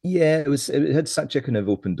 Yeah, it had such a kind of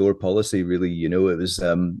open door policy, really. It was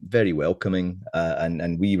very welcoming,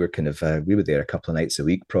 and we were kind of we were there a couple of nights a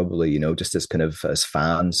week, probably. Just as kind of as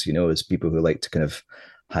fans, as people who like to kind of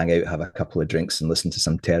hang out, have a couple of drinks, and listen to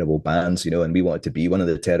some terrible bands. And we wanted to be one of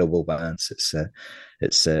the terrible bands.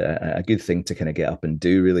 It's a good thing to kind of get up and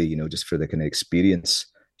do, really. Just for the kind of experience.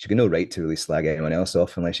 You got no right to really slag anyone else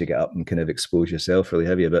off unless you get up and kind of expose yourself really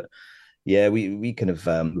heavy. But yeah, we kind of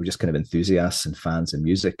were just kind of enthusiasts and fans of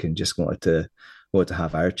music, and just wanted to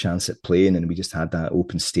have our chance at playing, and we just had that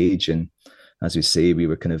open stage. And as we say, we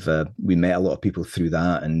were kind of we met a lot of people through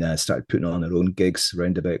that, and started putting on our own gigs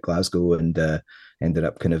round about Glasgow, and ended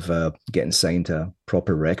up kind of getting signed to a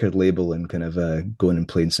proper record label, and kind of going and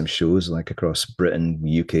playing some shows like across Britain,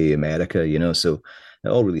 UK, America. So it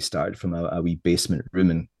all really started from a wee basement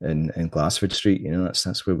room in Glassford Street.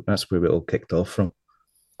 That's where it all kicked off from.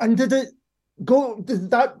 And did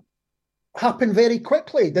that happen very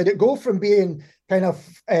quickly? Did it go from being kind of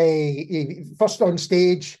a first on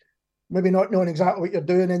stage, maybe not knowing exactly what you're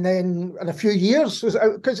doing, and then in a few years,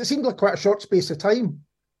 because it seemed like quite a short space of time?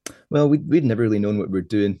 Well, we'd never really known what we were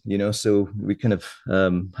doing, so we kind of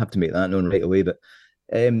have to make that known right away. But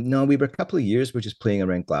no, we were a couple of years, we're just playing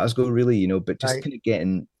around Glasgow, really, but just Right. kind of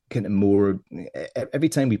getting kind of more. Every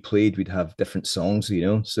time we played, we'd have different songs,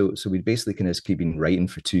 So we'd basically kind of just keep been writing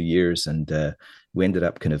for 2 years, and we ended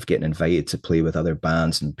up kind of getting invited to play with other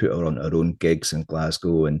bands and put on our own gigs in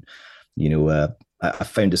Glasgow. And I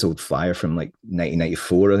found this old flyer from like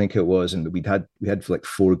 1994, I think it was, and we had like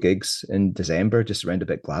 4 gigs in December just around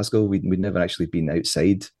about Glasgow. We'd never actually been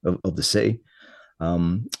outside of the city.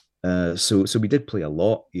 So we did play a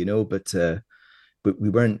lot, but we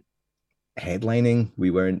weren't headlining. We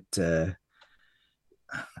weren't. I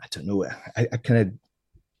don't know. I kind of.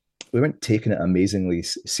 We weren't taking it amazingly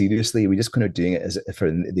seriously. We just kind of doing it as for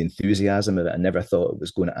the enthusiasm of it. I never thought it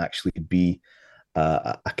was going to actually be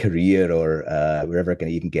a career, or we're ever going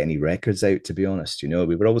to even get any records out. To be honest,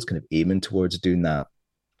 we were always kind of aiming towards doing that,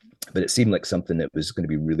 but it seemed like something that was going to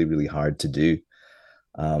be really, really hard to do.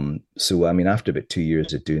 So I mean, after about 2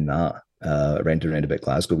 years of doing that, around about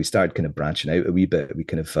Glasgow, we started kind of branching out a wee bit. We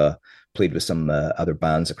kind of played with some other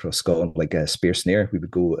bands across Scotland, like Spear Snare. We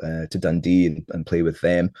would go to Dundee and play with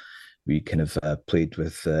them. We kind of played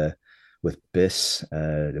with Biss,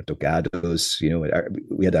 Delgados.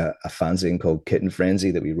 We had a fanzine called Kitten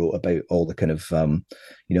Frenzy that we wrote about all the kind of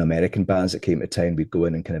American bands that came to town. We'd go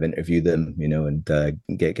in and kind of interview them, and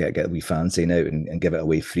get a wee fanzine out and give it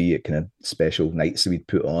away free at kind of special nights that we'd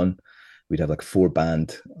put on. We'd have like 4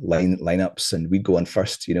 band lineups, and we'd go on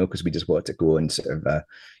first, because we just wanted to go and sort of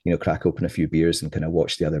crack open a few beers and kind of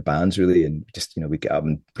watch the other bands, really, and just we get up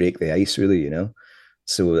and break the ice, really.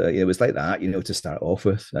 So it was like that, to start off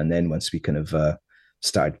with. And then once we kind of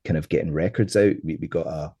started kind of getting records out, we got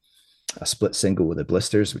a split single with the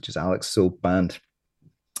Blisters, which is Alex's old band.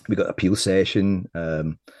 We got a Peel Session.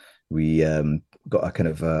 We got a kind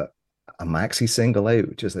of a maxi single out,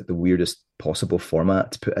 which is like the weirdest possible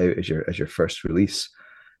format to put out as your first release.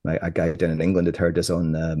 A guy down in England had heard us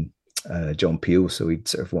on John Peel, so we'd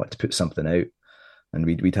sort of wanted to put something out. And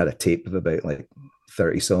we'd had a tape of about like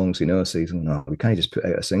 30 songs, so he's like, no, we can't just put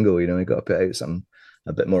out a single, we got to put out something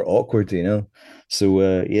a bit more awkward,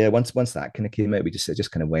 So yeah, once that kind of came out, it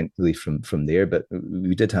just kind of went really from there. But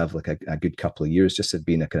we did have like a good couple of years just of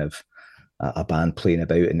being a kind of a band playing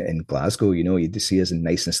about in Glasgow. You'd see us in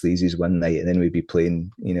Nice and Sleazy's one night, and then we'd be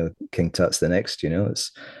playing, King Tut's the next.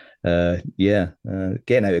 It's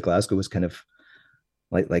getting out of Glasgow was kind of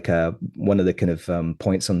like one of the kind of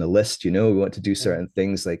points on the list. We want to do certain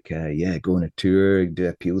things like go on a tour, do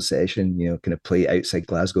a Peel Session, kind of play outside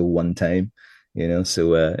Glasgow one time.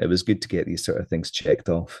 So it was good to get these sort of things checked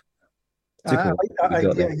off. Took a I while, like but that we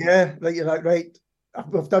got idea. there. Yeah, like you're like, right.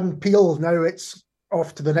 We've done Peel. Now it's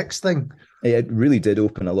off to the next thing. It really did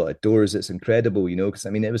open a lot of doors. It's incredible, because I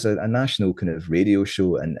mean, it was a national kind of radio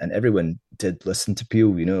show, and everyone did listen to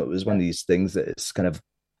Peel. It was one of these things that it's kind of,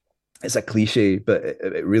 it's a cliche, but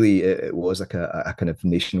it really it was like a kind of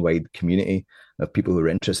nationwide community of people who were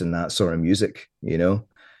interested in that sort of music.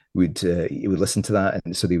 Would you would listen to that,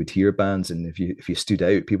 and so they would hear bands, and if you stood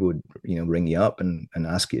out, people would ring you up and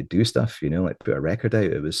ask you to do stuff. Like put a record out.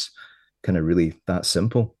 It was kind of really that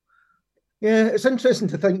simple. Yeah, it's interesting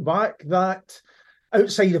to think back that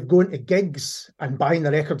outside of going to gigs and buying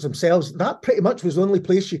the records themselves, that pretty much was the only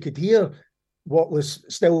place you could hear what was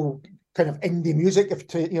still kind of indie music, if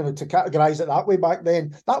to categorize it that way back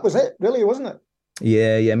then. That was it, really, wasn't it?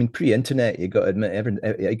 Yeah, yeah. I mean, pre-internet, you got to admit,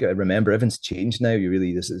 you got to remember, everything's changed now.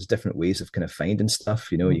 There's different ways of kind of finding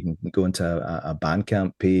stuff. You can go into a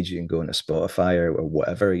Bandcamp page, you can go into Spotify or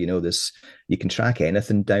whatever. You can track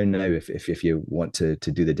anything down now if you want to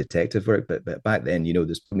do the detective work. But back then,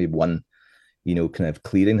 there's only one, kind of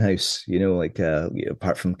clearinghouse.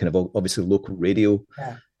 Apart from kind of obviously local radio.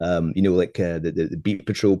 Yeah. Like the Beat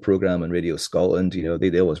Patrol program on Radio Scotland,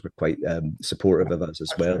 they always were quite supportive of us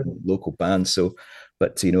as well, local bands. So,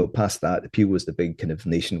 but past that, the Peel was the big kind of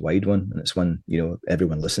nationwide one, and it's one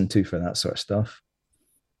everyone listened to for that sort of stuff.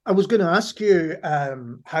 I was going to ask you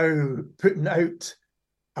how putting out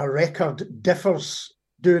a record differs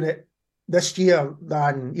doing it this year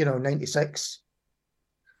than 96.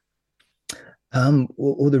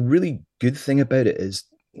 Well, the really good thing about it is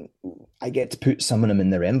I get to put some of them in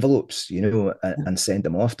their envelopes, and send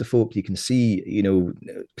them off to folk. You can see,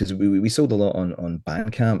 because we sold a lot on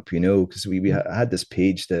Bandcamp, because we had this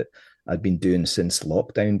page that I'd been doing since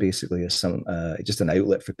lockdown, basically, as some just an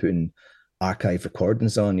outlet for putting archive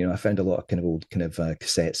recordings on. I found a lot of kind of old kind of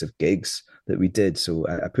cassettes of gigs that we did, so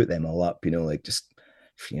I put them all up. Like just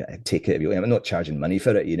take it. I'm not charging money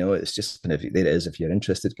for it. It's just kind of there it is. If you're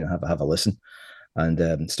interested, you can have a listen.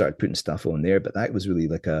 And started putting stuff on there. But that was really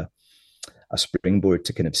like a springboard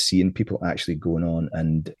to kind of seeing people actually going on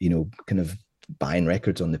and, kind of buying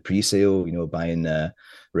records on the pre-sale, buying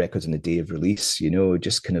records on the day of release,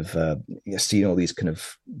 just kind of seeing all these kind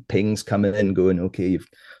of pings coming in going, okay, you've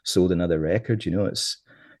sold another record, you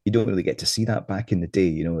don't really get to see that back in the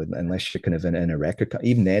day, unless you're kind of in a record.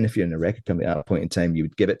 Even then, if you're in a record company at a point in time, you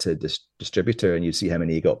would give it to a distributor and you'd see how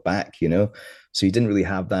many you got back, so you didn't really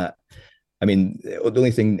have that. I mean, the only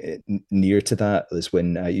thing near to that is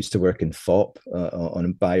when I used to work in FOP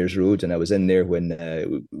on Byers Road, and I was in there when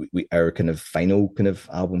our kind of final kind of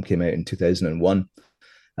album came out in 2001,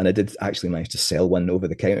 and I did actually manage to sell one over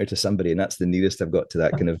the counter to somebody, and that's the nearest I've got to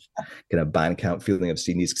that kind of Bandcamp feeling of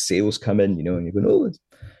seeing these sales come in, and you're going, oh,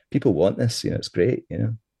 people want this, it's great,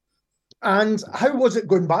 And how was it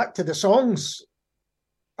going back to the songs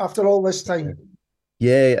after all this time?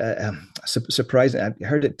 Yeah, surprising. I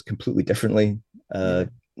heard it completely differently now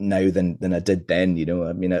than I did then.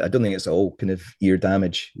 I mean, I don't think it's all kind of ear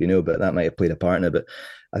damage, but that might have played a part in it. But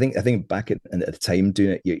I think back at the time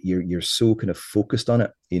doing it, you're so kind of focused on it.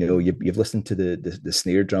 You've listened to the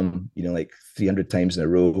snare drum, like 300 times in a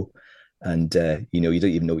row, and you don't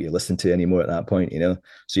even know what you're listening to anymore at that point.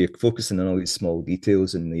 So you're focusing on all these small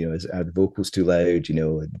details, and are the vocals too loud?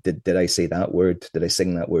 Did I say that word? Did I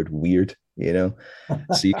sing that word weird? So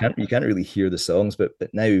you can't really hear the songs, but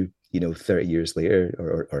now 30 years later,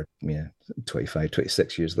 or 25,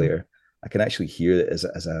 26 years later, I can actually hear it as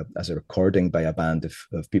a recording by a band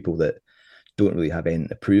of people that don't really have anything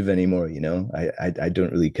to prove anymore. I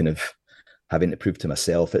don't really kind of have anything to prove to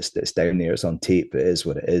myself. It's down there, it's on tape, it is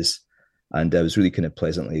what it is. And I was really kind of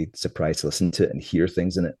pleasantly surprised to listen to it and hear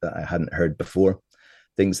things in it that I hadn't heard before,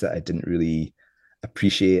 things that I didn't really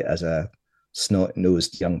appreciate as a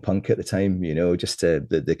snot-nosed young punk at the time, just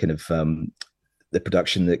the kind of the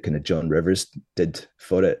production that kind of John Rivers did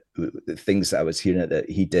for it, the things that I was hearing that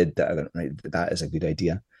he did, that I went, right, that is a good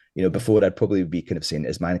idea. Before I'd probably be kind of saying,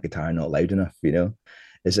 is my guitar not loud enough?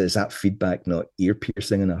 Is that feedback not ear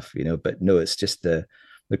piercing enough? But no, it's just the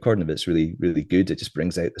recording of it's really, really good. It just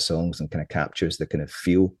brings out the songs and kind of captures the kind of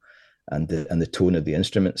feel and the tone of the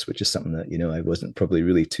instruments, which is something that I wasn't probably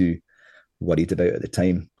really too worried about at the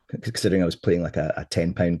time, considering I was playing like a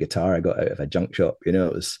 £10 guitar I got out of a junk shop.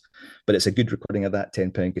 But it's a good recording of that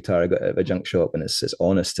 £10 guitar I got out of a junk shop, and it's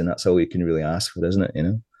honest, and that's all you can really ask for, isn't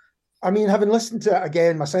it? I mean, having listened to it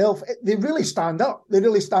again myself, they really stand up. They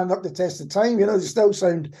really stand up the test of time. They still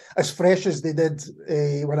sound as fresh as they did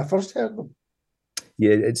when I first heard them.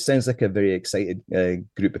 Yeah, it sounds like a very excited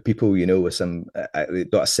group of people, with some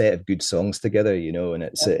got a set of good songs together, and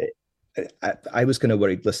it's. I was kind of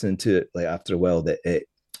worried listening to it, like after a while, that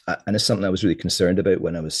and it's something I was really concerned about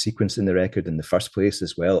when I was sequencing the record in the first place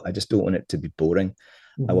as well. I just don't want it to be boring.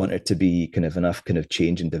 I want it to be kind of enough kind of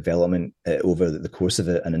change and development over the course of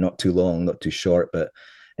it, and not too long, not too short, but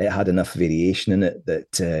it had enough variation in it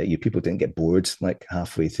that you people didn't get bored like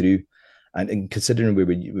halfway through. And considering we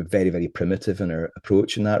were very, very primitive in our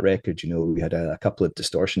approach in that record, we had a couple of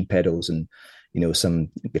distortion pedals and some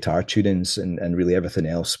guitar tunings, and really everything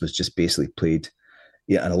else was just basically played,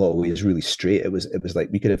 yeah, in a lot of ways really straight. It was like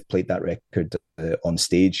we could have played that record on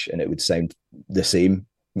stage and it would sound the same.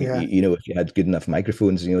 Yeah. If you had good enough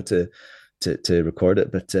microphones, to record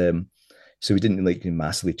it. But so we didn't like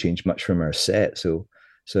massively change much from our set. So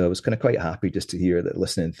I was kind of quite happy just to hear that,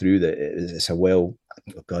 listening through that, it's a oh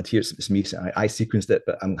God, here's it's me. I sequenced it,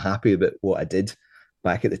 but I'm happy about what I did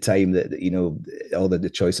back at the time. That all the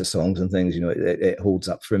choice of songs and things, it holds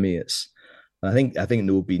up for me. I think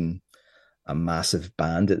no being a massive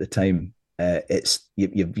band at the time, it's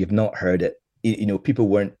you've not heard it. People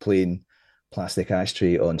weren't playing Plastic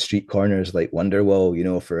Ashtray on street corners like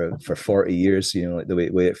Wonderwall, for 40 years, like the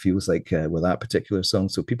way it feels like with that particular song.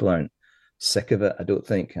 So people aren't sick of it, I don't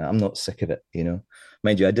think. I'm not sick of it,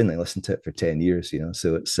 Mind you, I didn't listen to it for 10 years,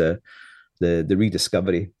 so it's the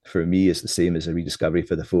rediscovery for me is the same as a rediscovery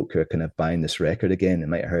for the folk who are kind of buying this record again and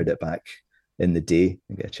might have heard it back in the day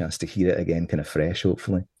and get a chance to hear it again kind of fresh,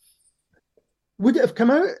 hopefully. Would it have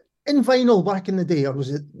come out in vinyl back in the day, or was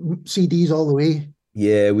it CDs all the way?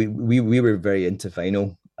 Yeah, we were very into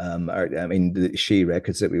vinyl. The Shea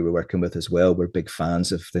Records that we were working with as well were big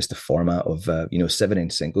fans of the format of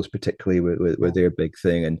 7-inch singles, particularly were their big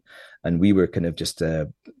thing, and we were kind of just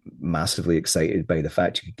massively excited by the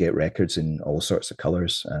fact you could get records in all sorts of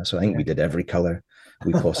colors. So I think we did every color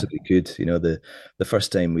we possibly could. The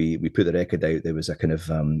first time we put the record out, there was a kind of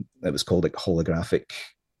it was called like holographic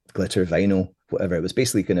glitter vinyl, whatever. It was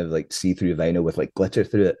basically kind of like see-through vinyl with like glitter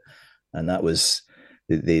through it, and that was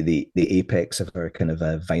the apex of our kind of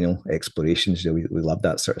vinyl explorations. We love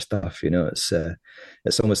that sort of stuff.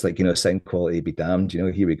 It's almost like sound quality be damned.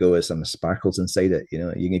 Here we go, there's some sparkles inside it.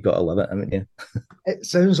 You gotta love it. I mean, It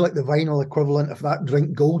sounds like the vinyl equivalent of that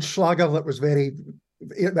drink Goldschlager that was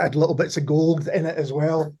it had little bits of gold in it as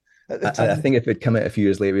well. I think if it come out a few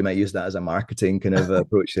years later, we might use that as a marketing kind of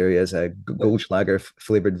approach there, as a Goldschlager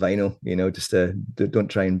flavored vinyl. Just don't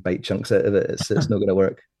try and bite chunks out of it. It's not going to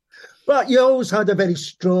work. But you always had a very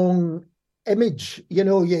strong image.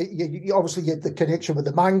 You obviously had the connection with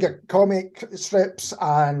the manga comic strips,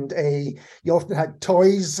 and you often had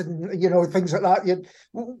toys and things like that.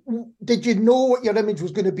 Did you know what your image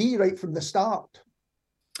was going to be right from the start?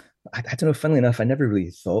 I don't know. Funnily enough, I never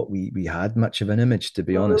really thought we had much of an image, to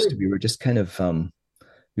be honest. Really? We were just kind of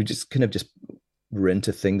were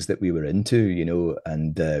into things that we were into,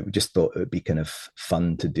 and we just thought it would be kind of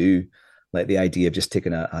fun to do. Like the idea of just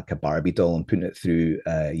taking a Barbie doll and putting it through,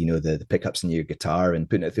 the pickups in your guitar and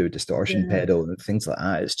putting it through a distortion pedal and things like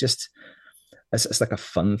that. It's like a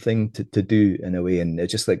fun thing to do in a way, and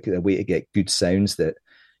it's just like a way to get good sounds that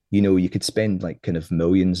you could spend like kind of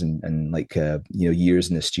millions and like years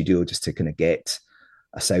in the studio just to kind of get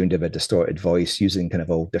a sound of a distorted voice using kind of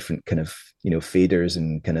all different kind of faders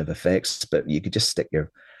and kind of effects, but you could just stick your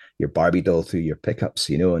Barbie doll through your pickups,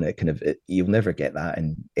 and you'll never get that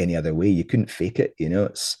in any other way. You couldn't fake it,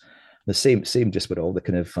 It's the same just with all the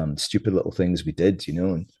kind of stupid little things we did,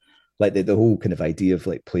 and like the whole kind of idea of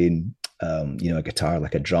like playing a guitar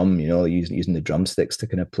like a drum, using the drumsticks to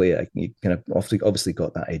kind of play it. You kind of obviously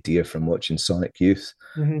got that idea from watching Sonic Youth,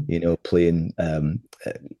 playing other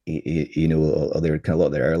kind of a lot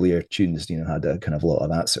of their earlier tunes, had a kind of a lot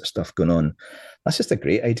of that sort of stuff going on. That's just a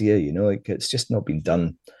great idea, like it's just not been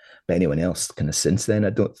done by anyone else kind of since then,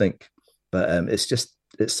 I don't think. But it's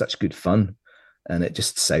such good fun, and it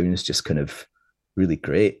just sounds just kind of really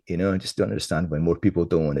great, I just don't understand why more people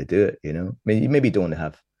don't want to do it. I mean, you maybe don't want to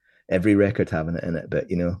have every record having it in it, but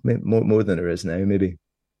more than there is now, maybe.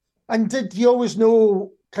 And did you always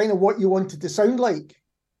know kind of what you wanted to sound like?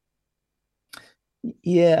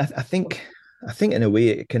 Yeah, I think in a way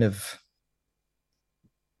it kind of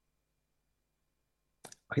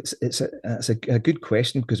it's a good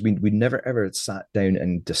question, because we never ever sat down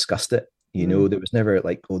and discussed it. There was never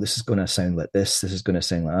like, oh, this is going to sound like this is going to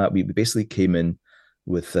sound like that. We basically came in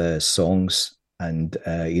with songs and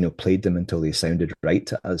played them until they sounded right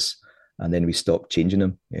to us, and then we stopped changing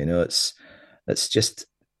them.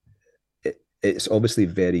 It's obviously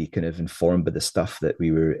very kind of informed by the stuff that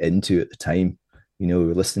we were into at the time. We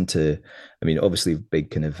were listening to, I mean, obviously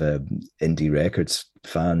big kind of indie records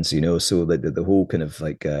fans, so like the whole kind of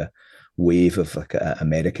like wave of like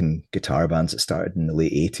American guitar bands that started in the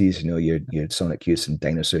late 80s, your Sonic Youth and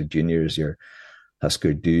Dinosaur Juniors, your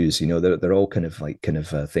Husker Du's, they're all kind of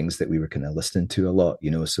things that we were kind of listening to a lot,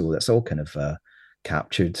 so that's all kind of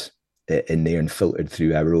captured in there and filtered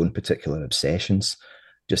through our own particular obsessions,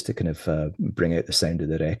 just to kind of bring out the sound of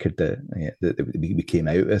the record that we came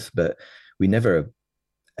out with. But we never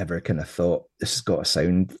ever kind of thought this has got to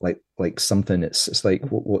sound like something. It's like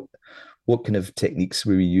what kind of techniques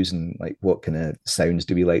were we using? Like what kind of sounds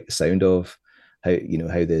do we like the sound of? How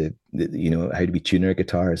how do we tune our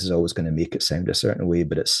guitars is always going to make it sound a certain way,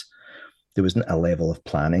 but there wasn't a level of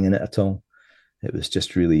planning in it at all. It was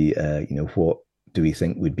just really what do we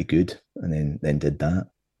think would be good, and then did that.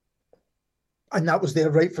 And that was there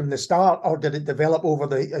right from the start, or did it develop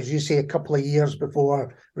over as you say, a couple of years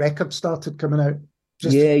before records started coming out?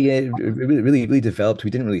 It really developed. We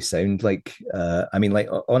didn't really sound like, like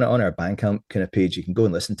on our Bandcamp kind of page, you can go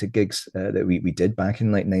and listen to gigs that we did back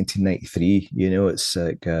in like 1993. It's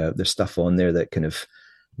like there's stuff on there that kind of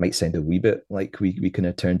might sound a wee bit like we kind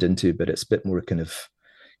of turned into, but it's a bit more kind of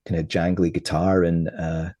jangly guitar and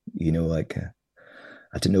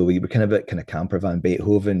I don't know, we were kind of a bit kind of Camper Van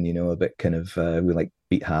Beethoven, a bit kind of we like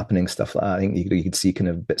beat happening stuff like that. I think you could see kind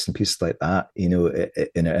of bits and pieces like that,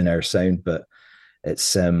 in our sound, but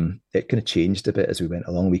it's it kind of changed a bit as we went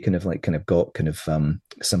along. We kind of got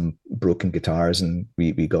some broken guitars, and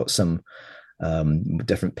we got some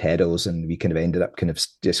different pedals, and we kind of ended up kind of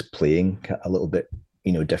just playing a little bit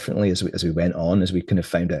differently as we went on, as we kind of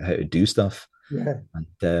found out how to do stuff.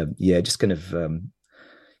 And just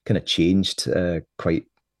kind of changed quite,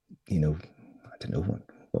 I don't know,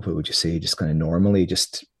 what would you say, just kind of normally,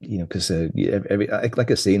 just because like I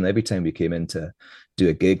was saying, every time we came in to do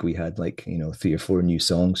a gig, we had 3 or 4 new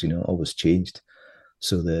songs, always changed.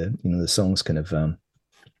 So the songs kind of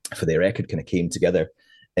for the record kind of came together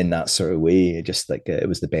in that sort of way. It just it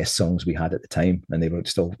was the best songs we had at the time, and they were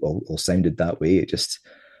just all sounded that way.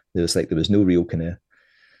 There was no real kind of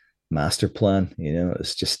master plan, it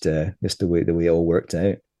was just the way it all worked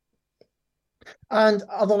out. And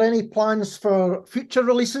are there any plans for future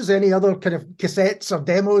releases? Any other kind of cassettes or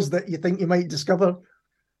demos that you think you might discover?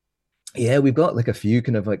 Yeah, we've got a few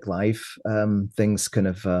kind of live things kind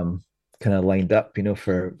of lined up,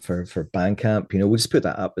 for Bandcamp. We'll just put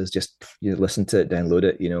that up as just listen to it, download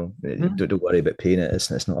it. Don't worry about paying it.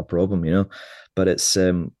 It's not a problem, But it's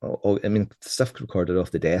stuff recorded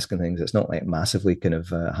off the desk and things. It's not massively kind of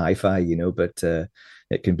hi-fi, but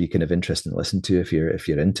it can be kind of interesting to listen to if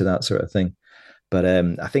you're into that sort of thing. But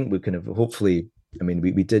I think we kind of hopefully,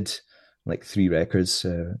 we did 3 records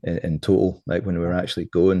in total, when we were actually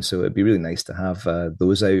going. So it'd be really nice to have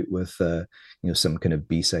those out with some kind of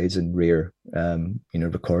B-sides and rare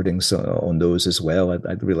recordings on those as well.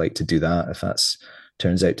 I'd really like to do that if that's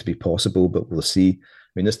turns out to be possible, but we'll see.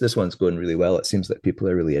 This one's going really well. It seems like people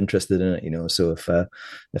are really interested in it, So if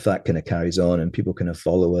that kind of carries on and people kind of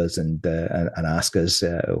follow us and ask us,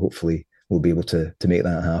 hopefully we'll be able to make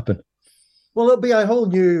that happen. Well, it'll be a whole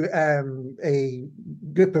new a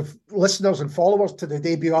group of listeners and followers to the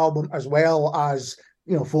debut album, as well as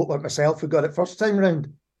folk like myself who got it first time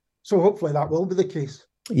round. So hopefully that will be the case.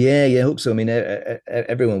 Yeah, I hope so.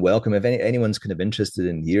 Everyone welcome. If anyone's kind of interested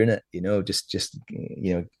in hearing it, just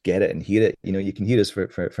get it and hear it. You can hear us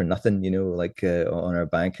for nothing. On our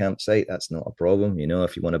Bandcamp site, that's not a problem.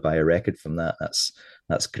 If you want to buy a record from that,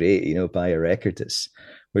 that's great. Buy a record.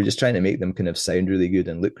 We're just trying to make them kind of sound really good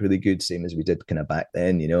and look really good, same as we did kind of back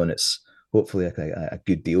then. And it's hopefully a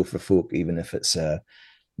good deal for folk, even if it's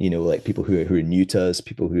people who are new to us,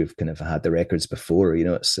 people who have kind of had the records before.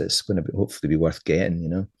 It's going to hopefully be worth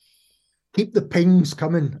getting. Keep the pings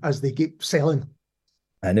coming as they keep selling.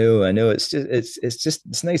 I know. It's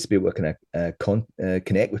nice to be able to kind of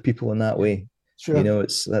connect with people in that way. Sure.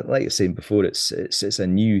 It's like I was saying before. It's a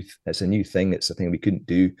new thing. It's a thing we couldn't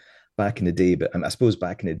do back in the day. But I suppose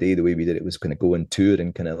back in the day, the way we did it was kind of go on tour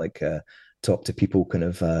and kind of talk to people kind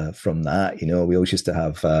of from that. We always used to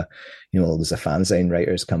have there's the fanzine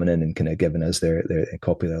writers coming in and kind of giving us their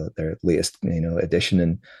copy of their latest edition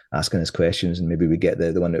and asking us questions, and maybe we get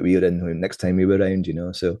the one that we were in next time we were around.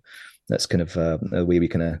 So that's kind of a way we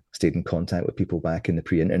kind of stayed in contact with people back in the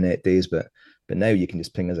pre-internet days. But now you can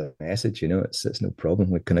just ping us a message. It's no problem.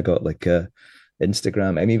 We've kind of got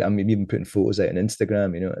Instagram. I'm even putting photos out on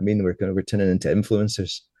Instagram. We're turning into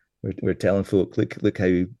influencers. We're telling folk, look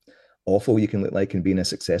how awful you can look like and being a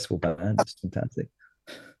successful band. It's fantastic.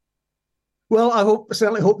 Well, I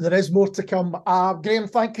certainly hope there is more to come. Graham,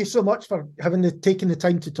 thank you so much for taking the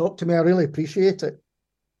time to talk to me. I really appreciate it.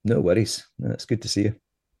 No worries. No, it's good to see you.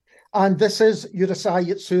 And this is Urasai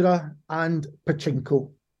Yatsura and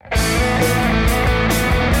Pachinko.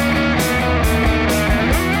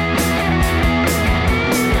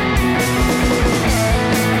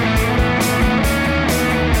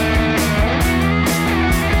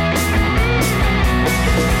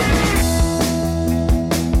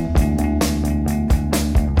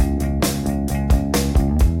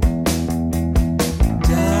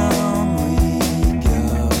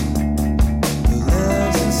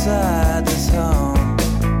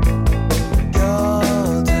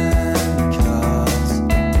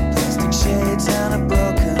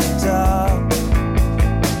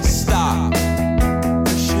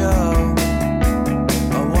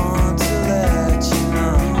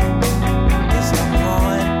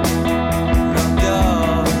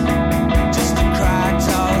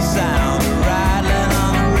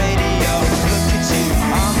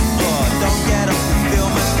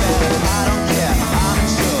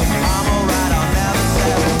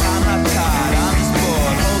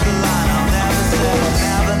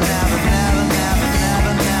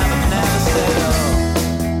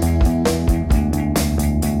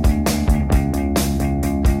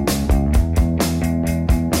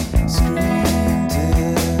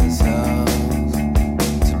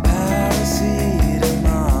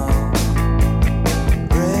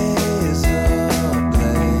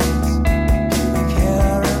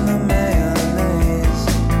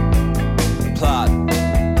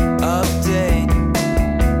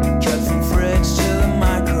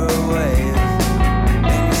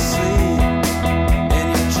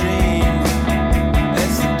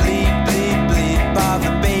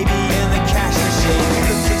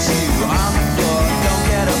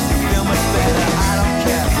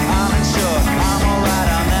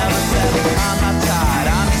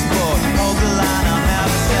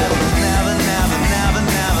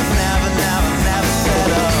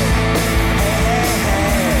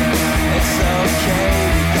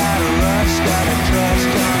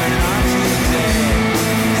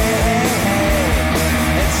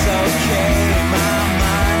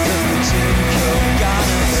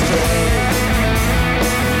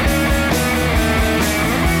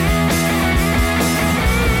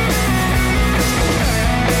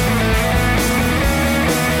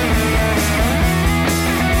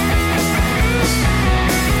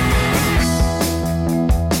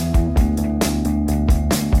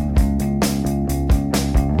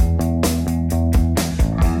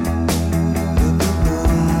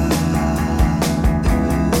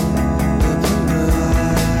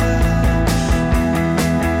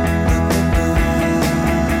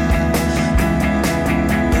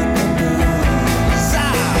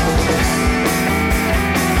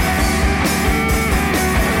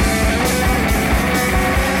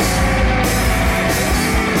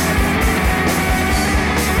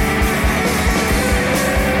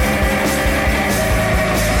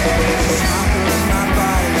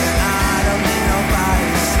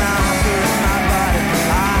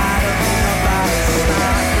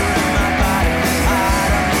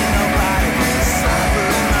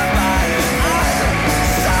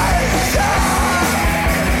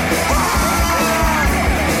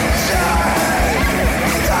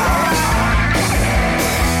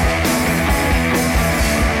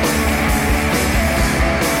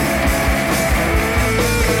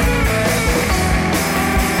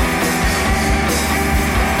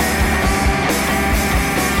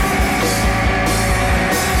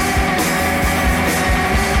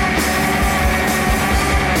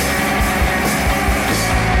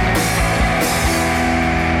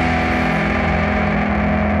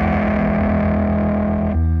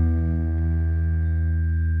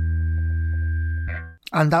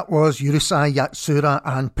 And that was Urusai Yatsura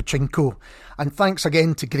and Pachinko. And thanks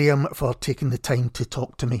again to Graham for taking the time to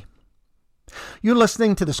talk to me. You're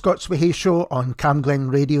listening to the Scots Whay Show on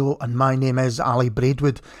Camglen Radio, and my name is Ali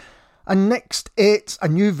Braidwood. And next, it's a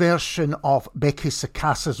new version of Becky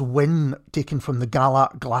Sakassa's Win, taken from the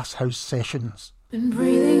Gala Glasshouse Sessions. Been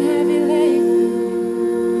breathing heavily,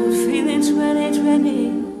 I'm feeling 2020.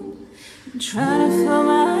 I'm trying to fill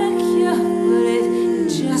my cup, but it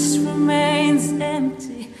just remains empty.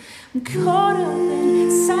 I'm caught up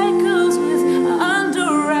in cycles with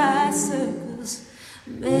under-eye circles.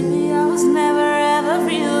 Maybe I was never ever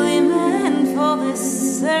really meant for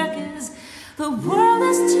this circus. The world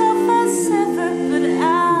is tough as ever, but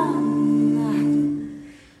I'm not.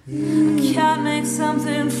 I can't make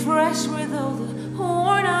something fresh with all the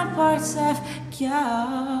worn out parts I've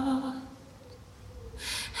got.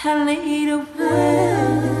 I need a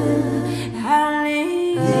win, I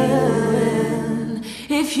need a win.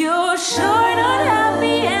 If you're short on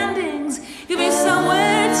happy endings, give me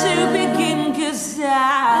somewhere to begin, 'cause I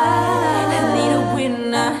need a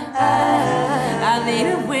winner, I need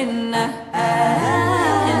a winner, I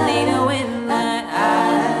need a winner, I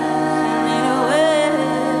need a win.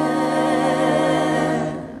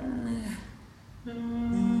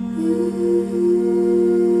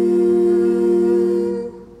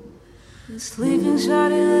 Sleeping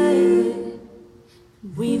shorty late,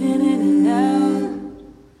 weaving in and out.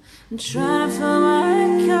 I'm trying to fill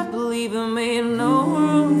my cup, leaving me no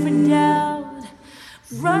room for doubt.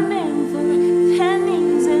 Running for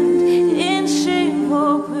pennies and in shape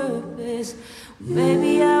for purpose.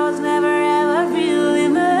 Maybe I was never ever really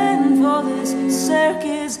meant for this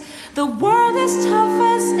circus. The world is tough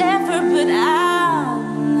as ever, but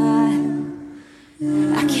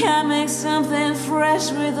I can't make something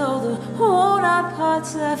fresh with all the worn out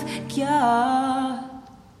parts I've got.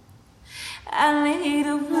 I need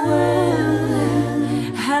a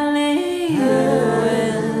win, I need a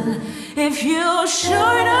win. If you're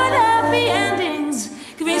short on happy endings,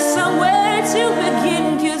 give me somewhere to begin,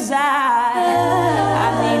 'cause I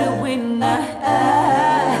need a winner,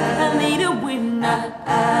 I need a winner, I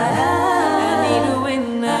need a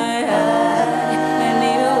winner, I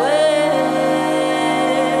need a win.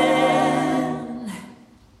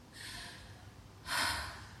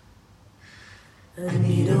 I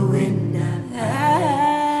need a winner.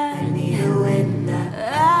 I need a winner.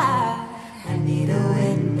 I need a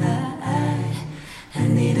winner. I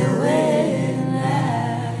need a winner.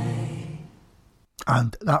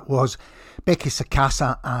 And that was Becky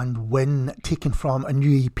Sakassa and Win, taken from a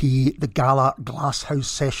new EP, the Gala Glasshouse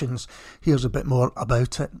Sessions. Here's a bit more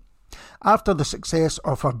about it. After the success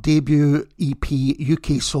of her debut EP,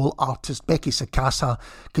 UK soul artist Becky Sakassa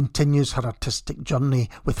continues her artistic journey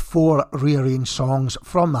with 4 rearranged songs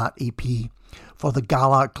from that EP for the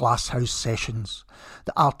Gala Glasshouse Sessions.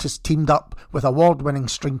 The artist teamed up with award-winning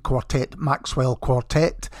string quartet Maxwell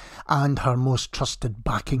Quartet and her most trusted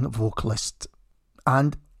backing vocalist.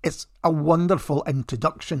 And it's a wonderful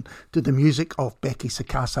introduction to the music of Becky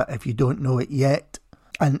Sakassa if you don't know it yet.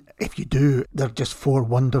 And if you do, they're just 4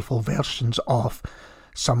 wonderful versions of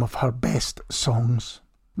some of her best songs.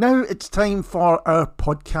 Now it's time for our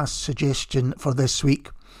podcast suggestion for this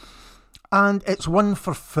week. And it's one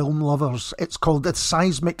for film lovers. It's called the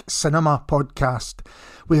Seismic Cinema Podcast.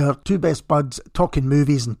 We are 2 best buds talking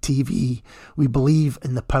movies and TV. We believe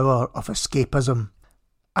in the power of escapism.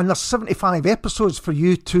 And there's 75 episodes for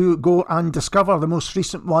you to go and discover. The most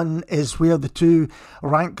recent one is where the 2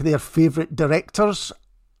 rank their favourite directors.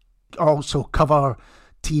 Also cover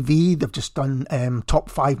TV. They've just done top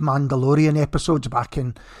 5 Mandalorian episodes back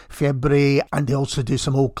in February, and they also do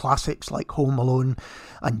some old classics like Home Alone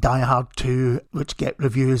and Die Hard 2, which get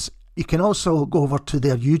reviews. You can also go over to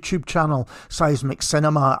their YouTube channel, Seismic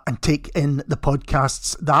Cinema, and take in the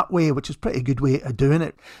podcasts that way, which is a pretty good way of doing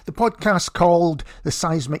it. The podcast's called the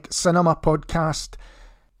Seismic Cinema Podcast,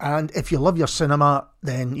 and if you love your cinema,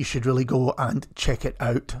 then you should really go and check it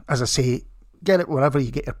out. As I say, get it wherever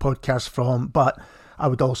you get your podcast from, but I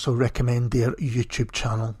would also recommend their YouTube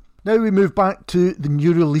channel. Now we move back to the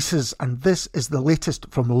new releases, and this is the latest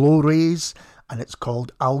from Low Rays, and it's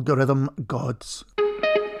called Algorithm Gods.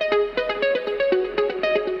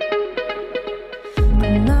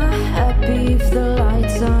 I'm not happy if the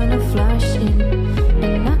lights aren't flashing,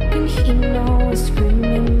 and I can hear no one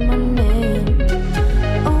screaming my name.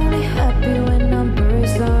 Only happy when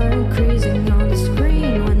numbers are increasing on the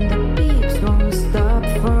screen, when the beeps won't stop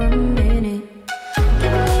for a minute.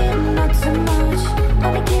 Give a little, not too much,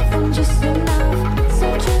 only give them just enough. So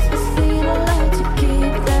just feel alive to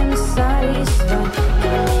keep them satisfied.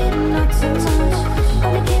 Give a little, not too much.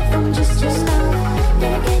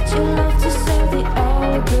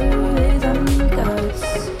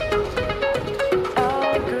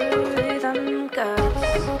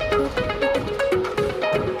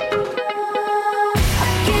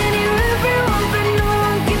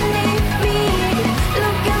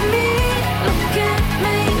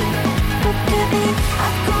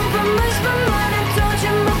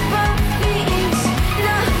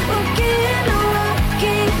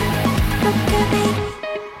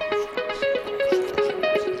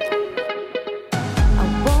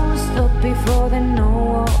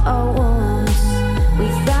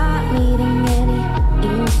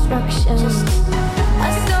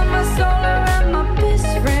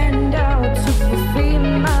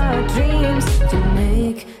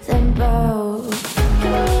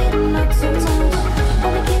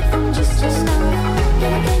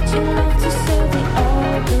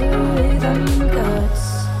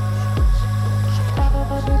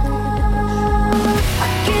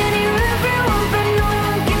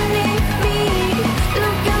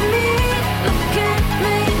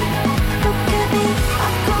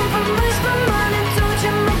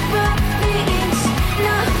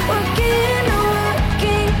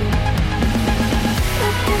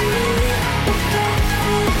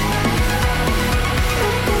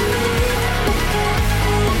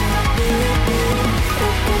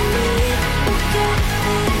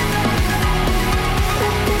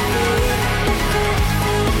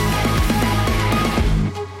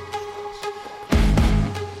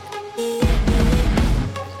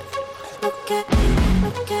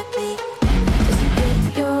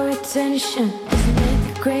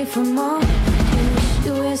 for more. You wish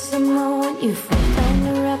you were some more when you fall down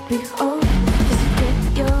the rabbit hole. Does it get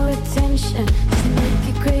your attention? Does it make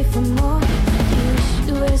you crave for more? You wish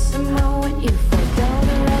you were some more when you fall down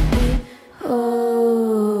the rabbit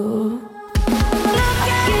hole. I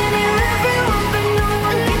can hear everyone, but no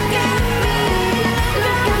one look at me.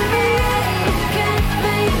 Look at me, look at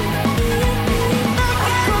me.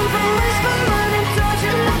 I compromise for money, don't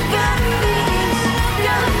you look at me.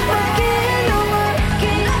 Not working, not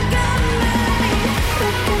working. Look at me, look at me,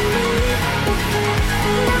 look at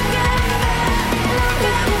me, look at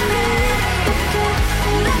me,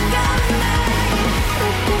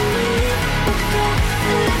 look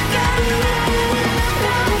at me, look at me,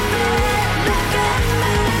 look at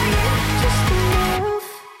me, just enough.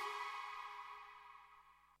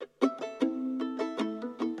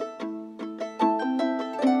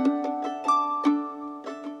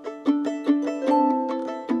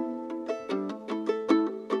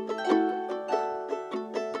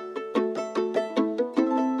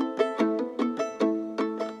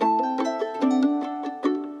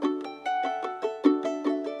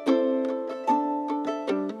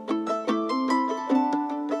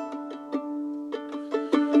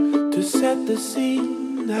 To set the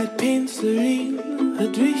scene, I'd paint serene, a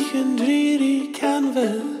dreich and dreary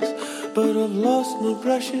canvas. But I've lost my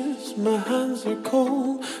brushes, my hands are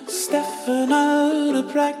cold, stiffen out of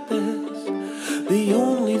practice. The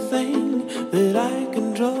only thing that I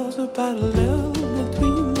can draw is a parallel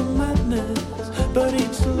between the madness. But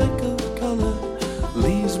each lick of colour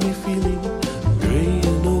leaves me feeling grey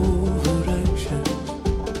and overanxious.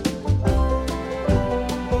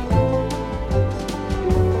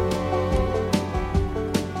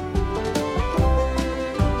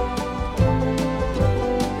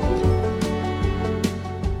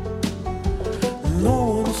 No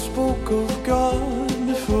one spoke of God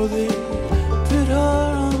before they put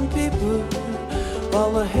her on paper.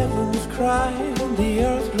 While the heavens cried, the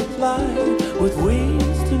earth replied with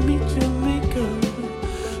ways to meet your maker.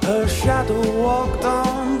 Her shadow walked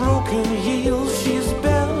on broken heels. She's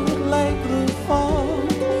built like the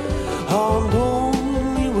fog, armed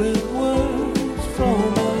only with words from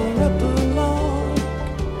her epilogue.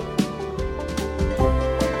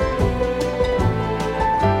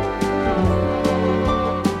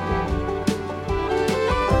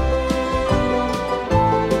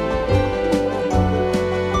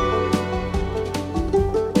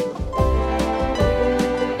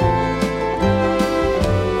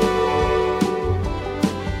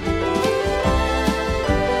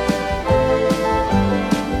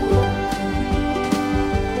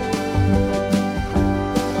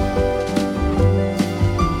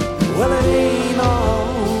 Well, it ain't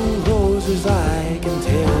all roses, I can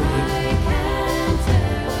tell you.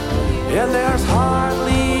 And there's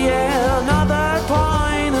hardly another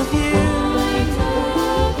point of view.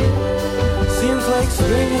 Seems like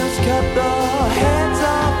spring has kept our heads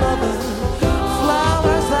up above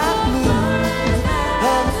flowers that bloom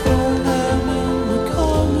and thrown them in the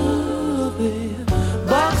corner of a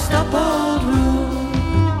boxed up old room.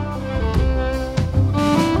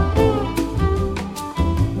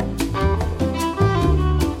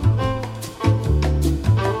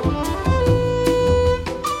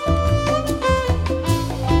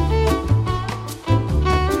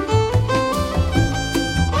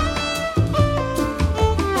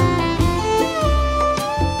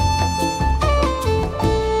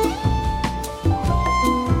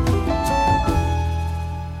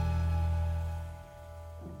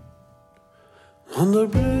 Under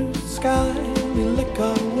blue sky, we lick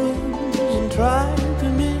our wounds and try to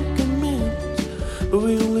make amends, but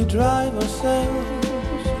we only drive ourselves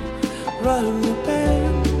round the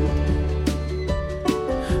bend.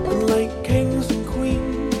 And like kings and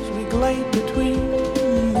queens, we glide between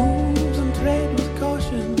moves and tread with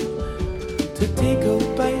caution to take a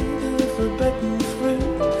bite of the forbidden fruit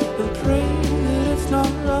and pray that it's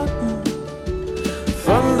not rotten.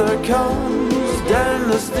 Thunder comes down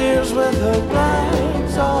the stairs with her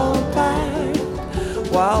bags all packed,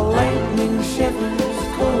 while lightning shivers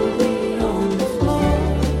coldly on the floor.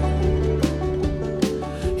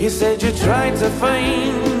 He said you tried to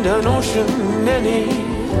find an ocean in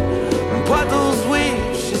a puddle's way.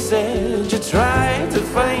 She said you tried to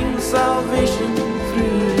find salvation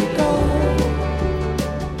through the door.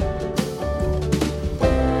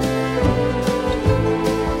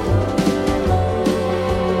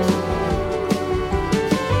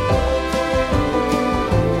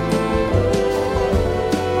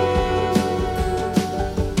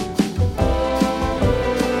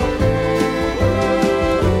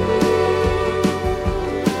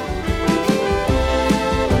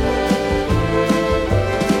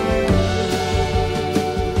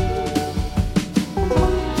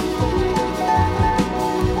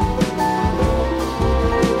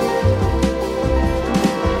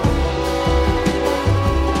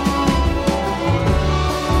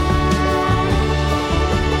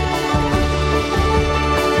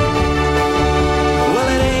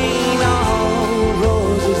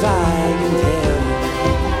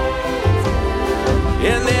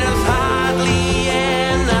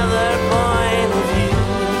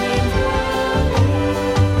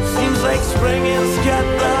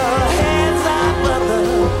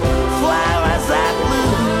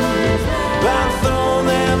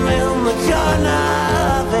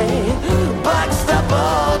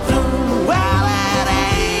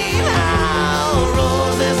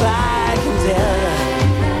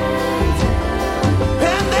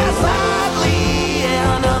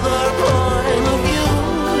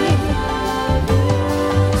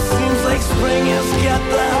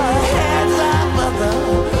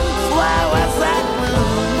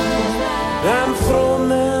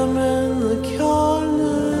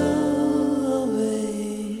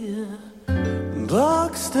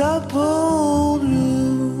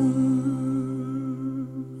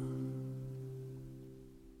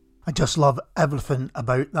 just love everything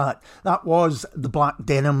about that. That was the Black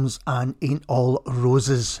Denims and Ain't All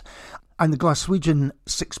Roses. And the Glaswegian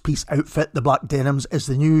six-piece outfit, the Black Denims, is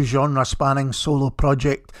the new genre-spanning solo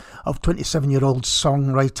project of 27-year-old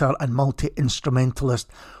songwriter and multi-instrumentalist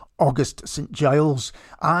August St Giles.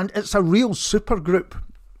 And it's a real supergroup.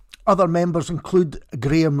 Other members include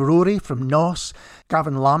Graham Rory from Nos,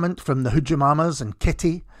 Gavin Lamont from the Hoojumamas and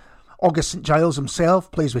Kitty. August St Giles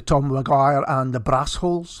himself plays with Tom Maguire and the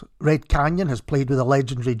Brassholes. Red Canyon has played with the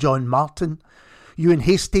legendary John Martin. Ewan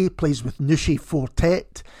Hasty plays with Nushi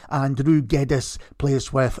Fortet, and Rue Geddes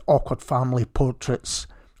plays with Awkward Family Portraits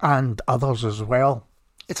and others as well.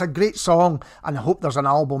 It's a great song, and I hope there's an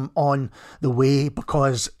album on the way,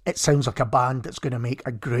 because it sounds like a band that's going to make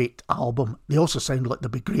a great album. They also sound like they'll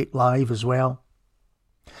be great live as well.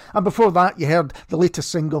 And before that, you heard the latest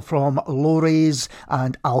single from Lorrays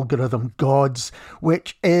and Algorithm Gods,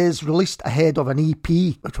 which is released ahead of an EP,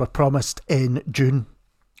 which were promised in June.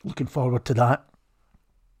 Looking forward to that.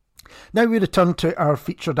 Now we return to our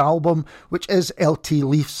featured album, which is LT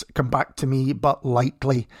Leaf's Come Back to Me But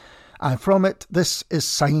Lightly. And from it, this is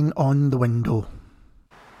Sign on the Window.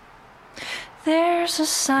 There's a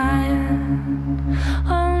sign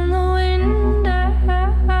on the window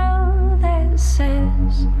that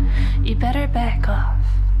says you better back off.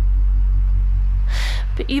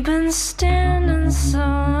 But you've been standing so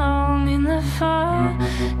long in the fog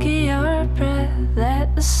of your breath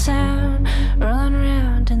that the sound rolling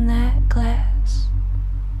round in that glass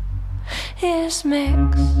is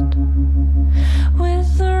mixed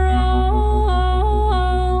with the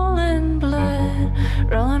rolling blood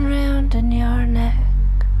rolling round in your neck.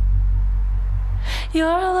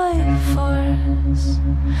 Your life force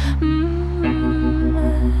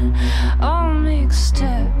all mixed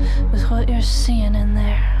up with what you're seeing in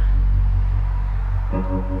there.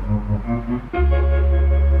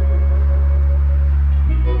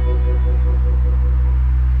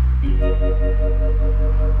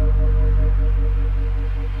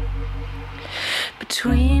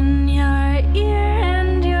 Between your ear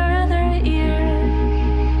and your other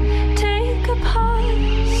ear, take a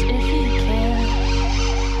pause if you can.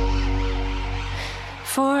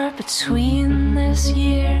 For between this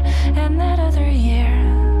year and that other year,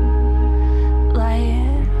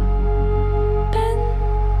 light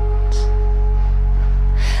bends,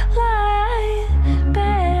 light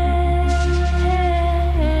bends,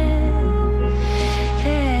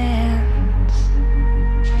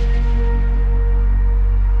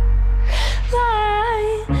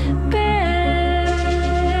 light bends.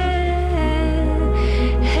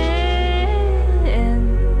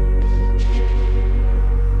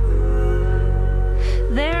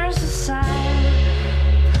 There's a sign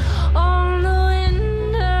on the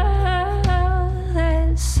window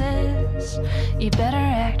that says you better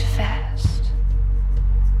act fast.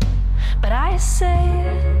 But I say,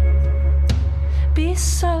 be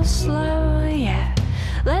so slow, yeah.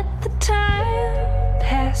 Let the time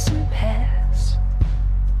pass and pass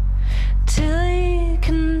till you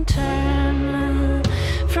can turn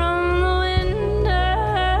from the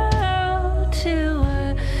window to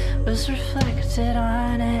what was reflected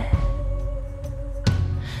on it.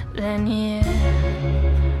 Then you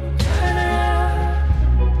turn around,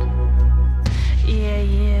 yeah,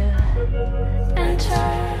 you enter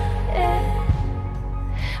it,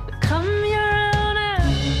 become your own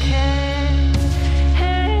outcast,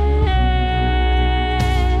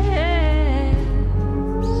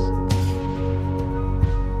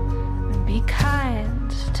 and be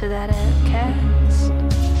kind to that outcast.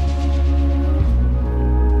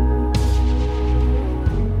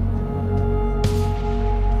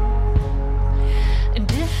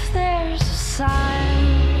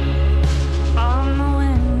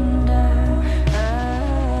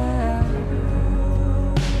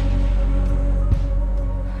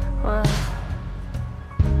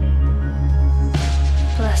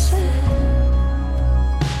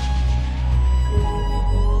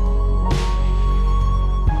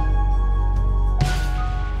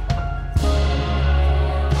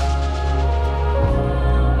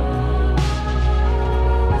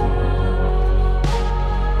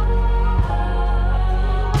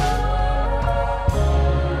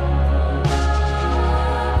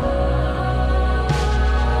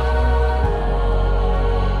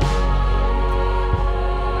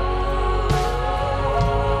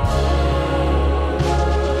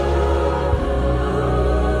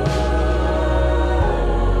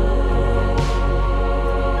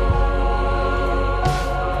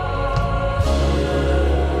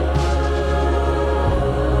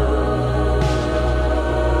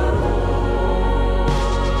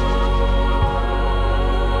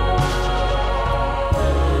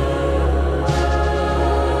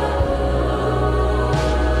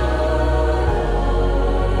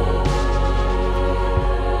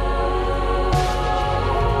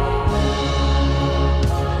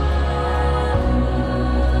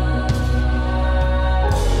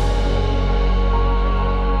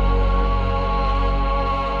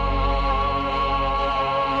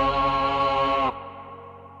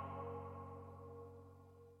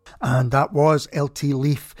 And that was LT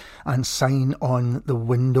Leaf and Sign on the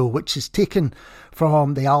Window, which is taken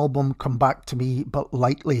from the album Come Back to Me But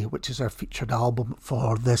Lightly, which is our featured album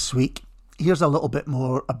for this week. Here's a little bit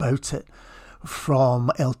more about it from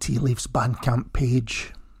LT Leaf's Bandcamp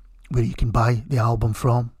page, where you can buy the album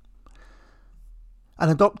from. An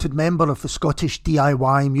adopted member of the Scottish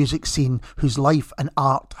DIY music scene whose life and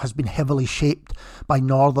art has been heavily shaped by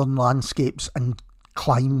northern landscapes and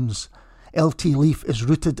climes, LT Leaf is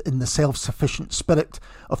rooted in the self-sufficient spirit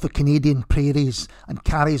of the Canadian prairies and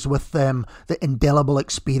carries with them the indelible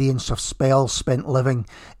experience of spells spent living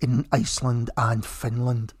in Iceland and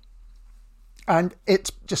Finland. And it's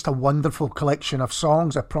just a wonderful collection of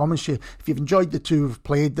songs. I promise you, if you've enjoyed the two we've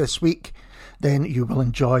played this week, then you will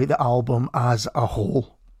enjoy the album as a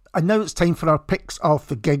whole. And now it's time for our picks of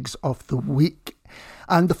the gigs of the week.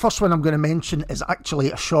 And the first one I'm going to mention is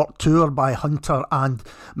actually a short tour by Hunter and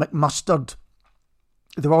McMustard.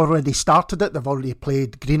 They've already started it. They've already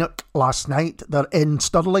played Greenock last night. They're in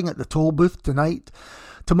Stirling at the Toll Booth tonight.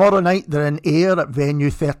 Tomorrow night they're in Ayr at Venue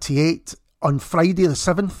 38. On Friday the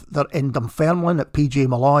 7th, they're in Dunfermline at PJ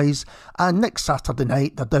Malloy's. And next Saturday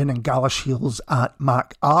night, they're down in Galashiels at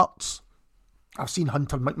Mac Arts. I've seen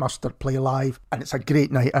Hunter McMustard play live, and it's a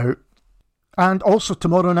great night out. And also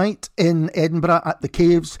tomorrow night in Edinburgh at the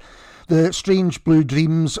Caves, the Strange Blue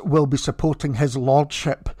Dreams will be supporting His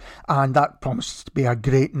Lordship, and that promises to be a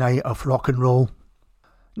great night of rock and roll.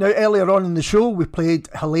 Now, earlier on in the show, we played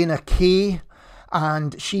Helena Kay,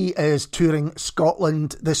 and she is touring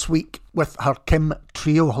Scotland this week with her Kim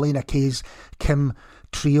Trio, Helena Kay's Kim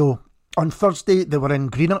Trio. On Thursday, they were in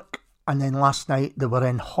Greenock, and then last night they were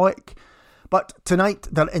in Hoyk. But tonight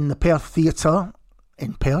they're in the Perth Theatre,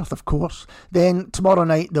 in Perth of course. Then tomorrow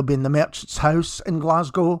night they'll be in the Merchant's House in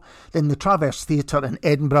Glasgow. Then the Traverse Theatre in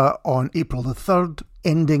Edinburgh on April the 3rd,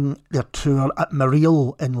 ending their tour at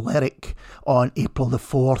Mariel in Lerwick on April the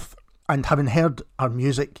 4th. And having heard her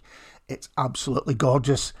music, it's absolutely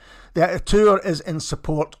gorgeous. The tour is in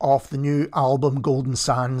support of the new album Golden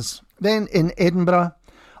Sands. Then in Edinburgh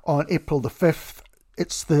on April the 5th,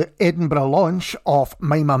 it's the Edinburgh launch of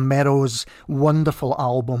Mima Merrow's wonderful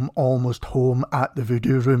album Almost Home at the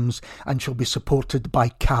Voodoo Rooms, and she'll be supported by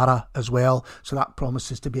Cara as well, so that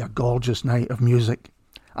promises to be a gorgeous night of music.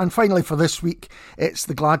 And finally for this week, it's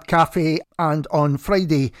the Glad Cafe, and on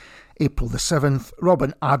Friday, April the 7th,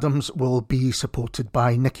 Robin Adams will be supported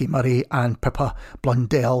by Nicky Murray and Pippa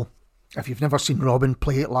Blundell. If you've never seen Robin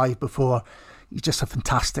play it live before, he's just a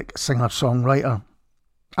fantastic singer-songwriter.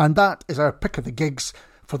 And that is our pick of the gigs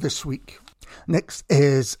for this week. Next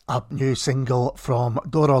is a new single from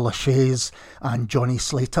Dora Lachey's and Johnny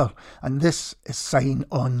Slater, and this is Sign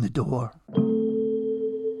on the Door.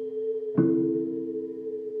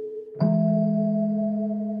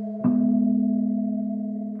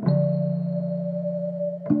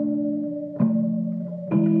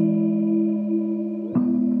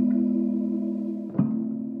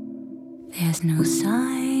 There's no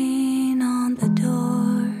sign on the door.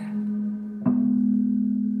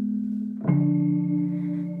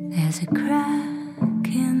 There's a crack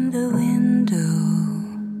in the window.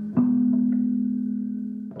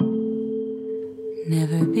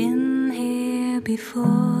 Never been here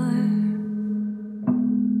before,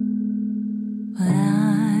 but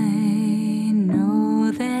I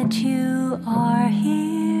know that you are here.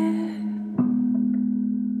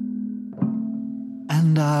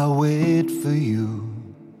 And I wait for you,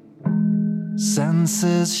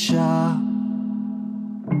 senses sharp,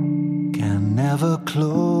 can never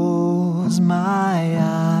close my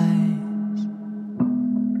eyes.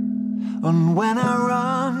 And when I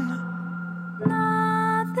run,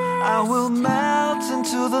 I will melt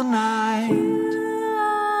into the night,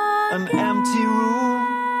 an empty room,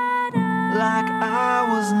 like I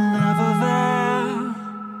was never there.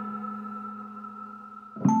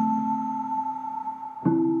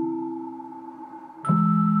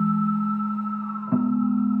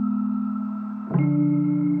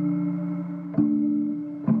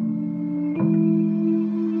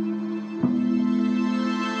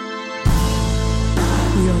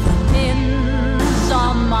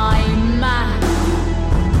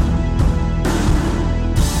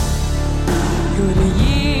 You're the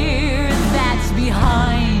year that's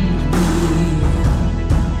behind me.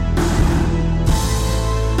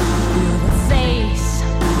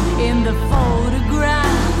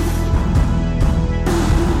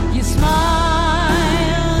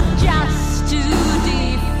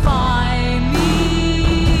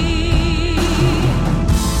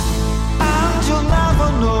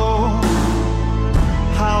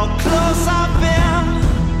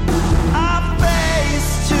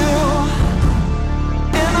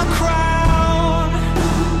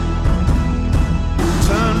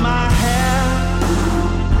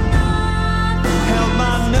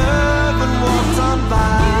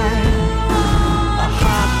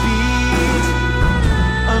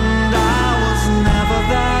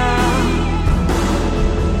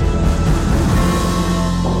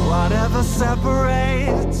 gonna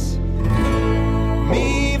separate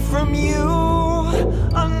me from you?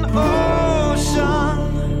 An ocean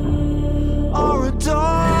or a door?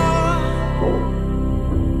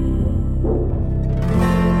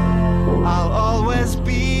 I'll always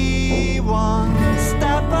be one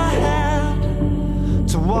step ahead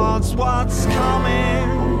towards what's coming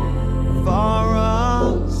for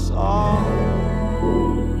us all.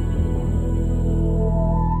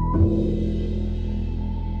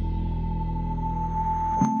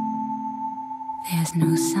 There's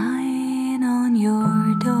no sign on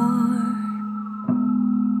your door.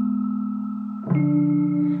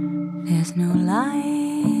 There's no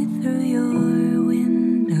light through your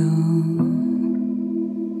window.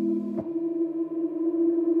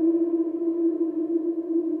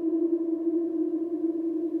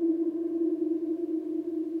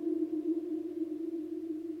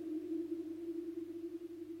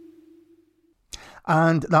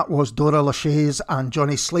 And that was Dora Lachey's and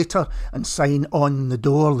Johnny Slater and Sign on the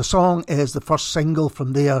Door. The song is the first single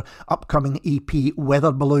from their upcoming EP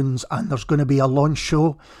Weather Balloons, and there's going to be a launch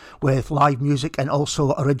show with live music and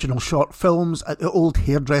also original short films at the Old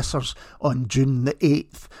Hairdressers on June the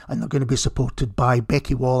 8th, and they're going to be supported by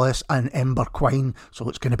Becky Wallace and Ember Quine, so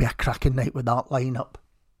it's going to be a cracking night with that lineup.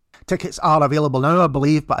 Tickets are available now, I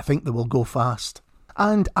believe, but I think they will go fast.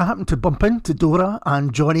 And I happened to bump into Dora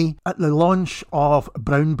and Johnny at the launch of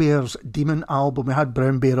Brown Bear's Demon album. We had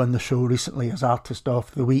Brown Bear on the show recently as Artist of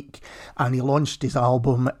the Week, and he launched his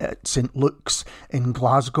album at St Luke's in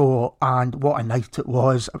Glasgow, and what a night it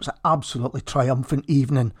was. It was an absolutely triumphant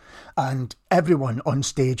evening, and everyone on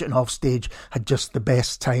stage and off stage had just the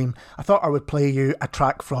best time. I thought I would play you a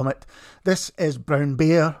track from it. This is Brown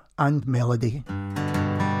Bear and Melody.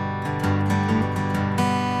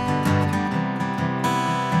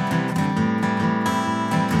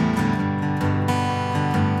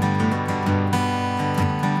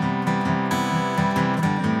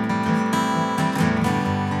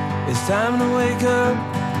 It's time to wake up.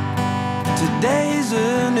 Today's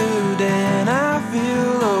a new day and I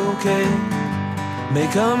feel okay. May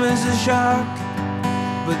come as a shock,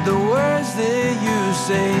 but the words that you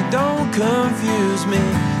say don't confuse me.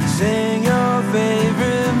 Sing your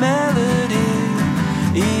favorite melody,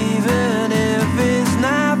 even if it's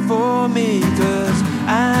not for me, 'cause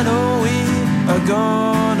I know we are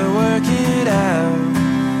gonna work it out.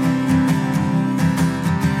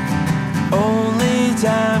 Only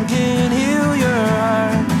time can heal your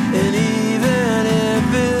heart, and even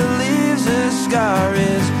if it leaves a scar,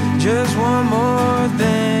 it's just one more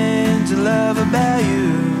thing to love about you.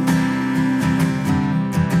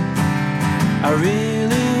 I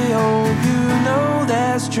really hope you know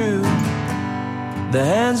that's true. The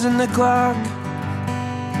hands in the clock,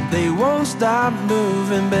 they won't stop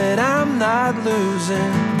moving, but I'm not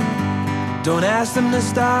losing. Don't ask them to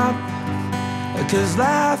stop, 'cause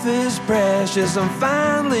life is precious. I'm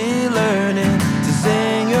finally learning to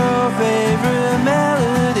sing your favorite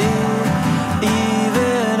melody,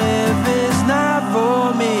 even if it's not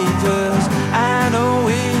for me, 'cause I know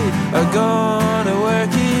we are gonna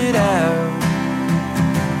work it out.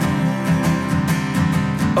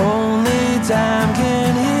 Only time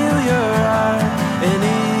can heal your heart, and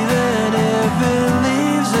even if it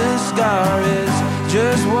leaves a scar, it's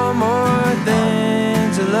just one more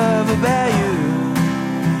thing to love about you.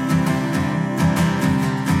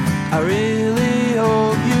 I really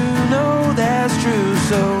hope you know that's true,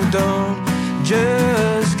 so don't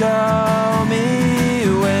just call me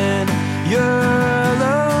when you're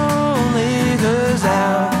lonely, 'cause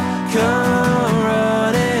I'll come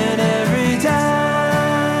running every time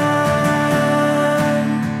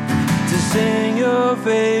to sing your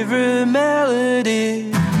favorite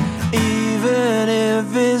melody, even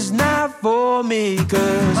if it's not for me,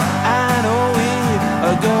 'cause I know we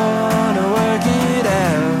are gonna work it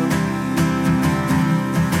out.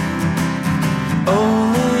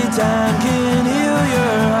 Only time can heal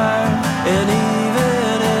your heart, and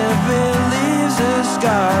even if it leaves a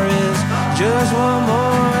scar, it's just one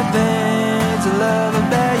more thing to love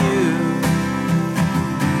about you.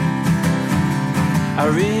 I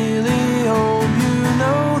really hope you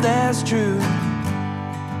know that's true.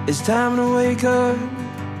 It's time to wake up.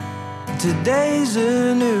 Today's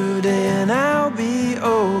a new day and I'll be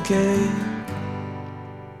okay.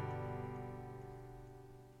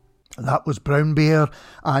 That was Brown Bear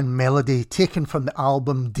and Melody, taken from the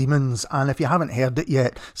album Demons, and if you haven't heard it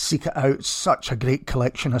yet, seek it out. Such a great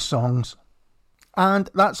collection of songs. And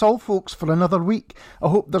that's all, folks, for another week. I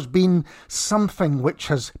hope there's been something which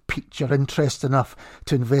has piqued your interest enough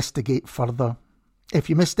to investigate further. If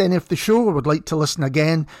you missed any of the show or would like to listen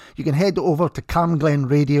again, you can head over to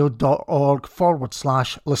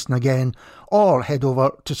camglenradio.org/listen again, or head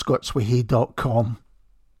over to scotsway.com.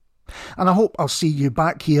 And I hope I'll see you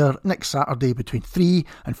back here next Saturday between 3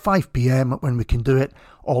 and 5 p.m. when we can do it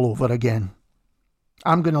all over again.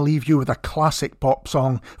 I'm going to leave you with a classic pop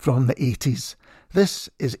song from the 80s. This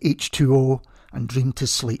is H2O and Dream to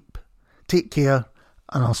Sleep. Take care,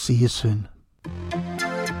 and I'll see you soon.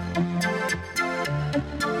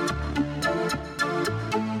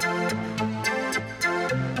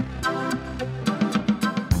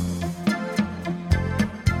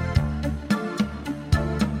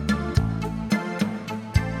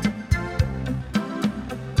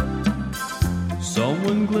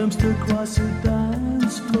 Someone glimpsed across a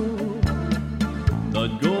dance floor,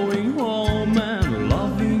 not going home and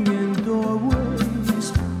loving in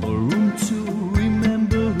doorways, a room to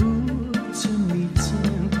remember who to meet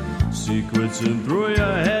in, secrets and through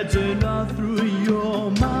your head and not through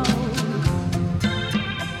your mouth.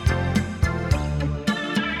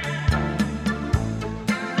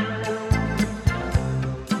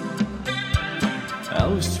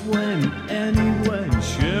 Elsewhere, anywhere,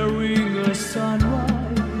 sharing a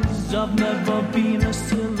sunrise. I've never been a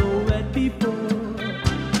silhouette before,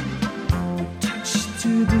 touched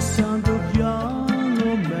to the sound of young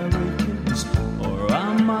Americans, or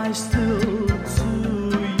am I still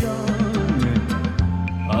too young?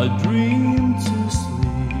 A dream to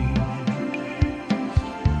sleep,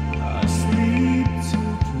 I sleep to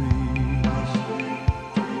dream,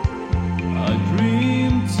 a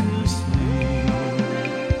dream to sleep,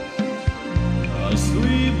 I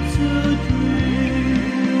sleep to dream.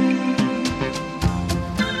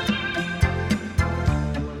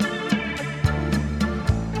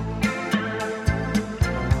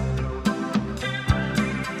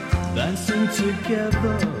 Dancing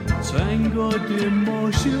together, tangled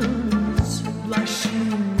emotions,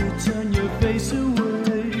 blushing, you turn your face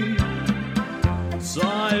away.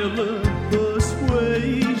 Silent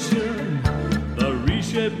persuasion, the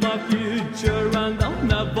reshape my future, and I'll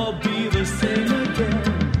never be the same again.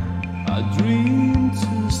 I dream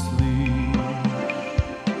to sleep,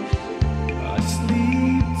 I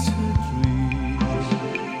sleep to dream,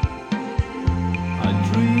 I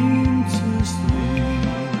dream to sleep,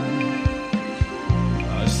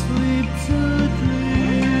 I sleep to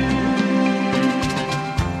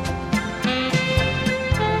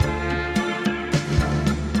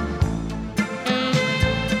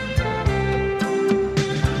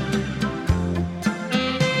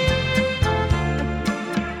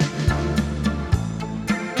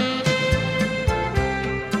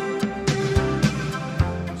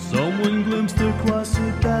Someone glimpsed across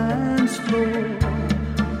a dance floor,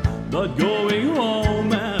 not going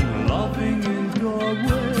home and loving in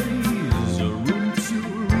doorways, a room to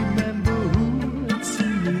remember who to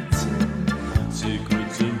meet in,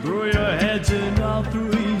 secrets and through your head and out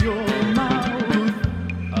through your mouth.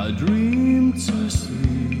 I dream to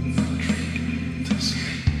sleep,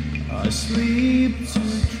 I sleep to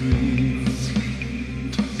dream,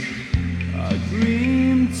 I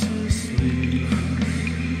dream to sleep,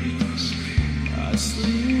 I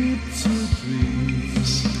sleep to dream,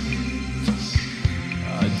 I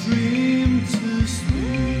dream to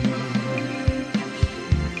sleep,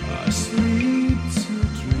 I sleep to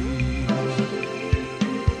dream,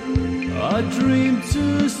 I dream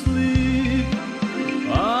to sleep,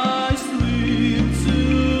 I sleep to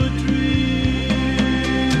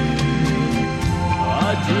dream, I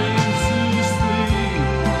dream to sleep,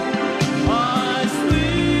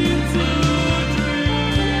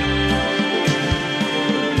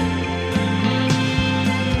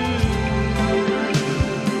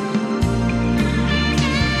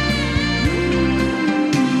 I sleep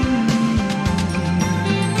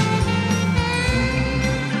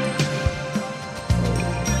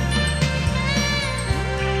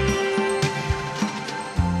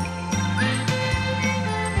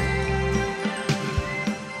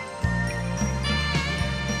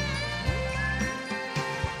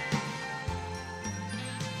to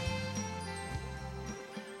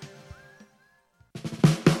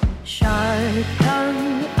Sharp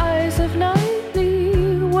tongue, eyes of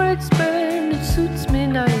nightly, words burn, it suits me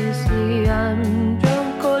nicely. I'm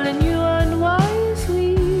drunk, calling you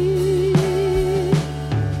unwisely.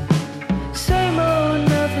 Same old,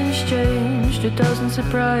 nothing's changed, it doesn't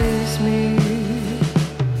surprise me.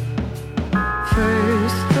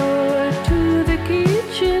 First door to the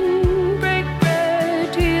kitchen, break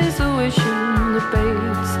bread, here's a wishing. The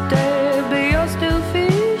bait's dead, but you're still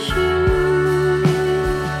fishing.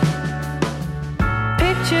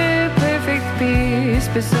 Picture perfect peace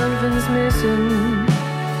 'cause something's missing.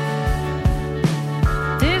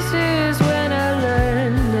 This is when I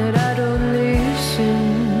learned that I don't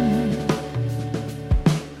listen.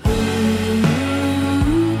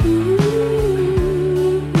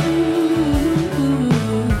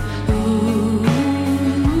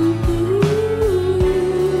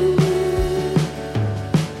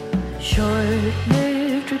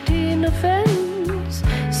 Short-lived routine offense,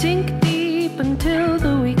 sink deep until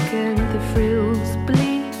the weekend. The frills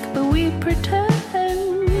bleak, but we pretend.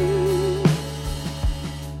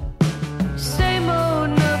 Same old,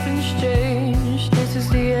 nothing's changed. This is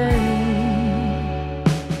the end.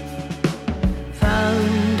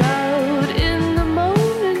 Found out in the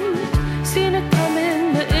moment, seen it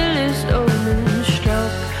coming, the illest omen.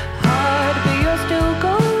 Struck hard, but you're still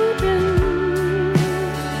golden.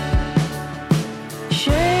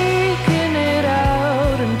 Shaking it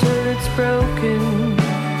out until it's broken.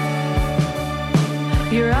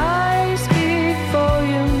 Your eyes speak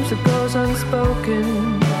volumes, it goes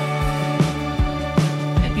unspoken.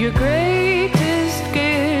 Your greatest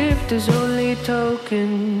gift is only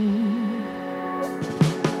token.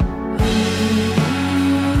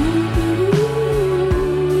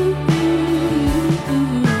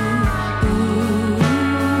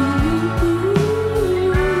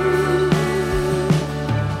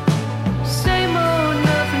 Same old,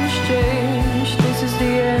 nothing's changed. This is the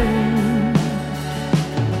end.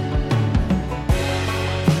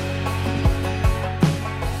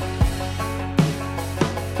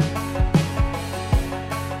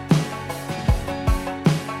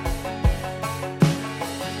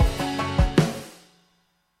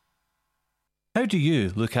 How do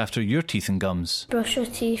you look after your teeth and gums? Brush your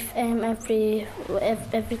teeth every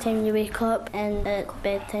time you wake up and at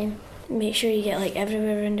bedtime. Make sure you get like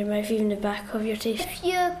everywhere around your mouth, even the back of your teeth. If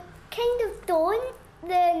you kind of don't,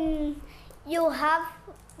 then you'll have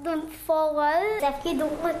them fall out. If you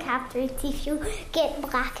don't look after your teeth, you'll get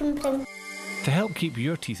black and brown. To help keep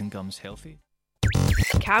your teeth and gums healthy,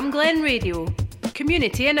 Cam Glen Radio.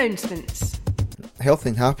 Community announcements. Healthy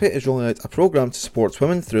and Happy is rolling out a programme to support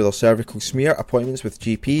women through their cervical smear appointments with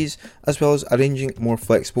GPs, as well as arranging more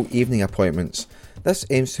flexible evening appointments. This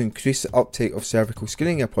aims to increase the uptake of cervical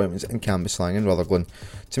screening appointments in Cambuslang and Rutherglen.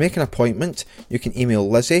 To make an appointment, you can email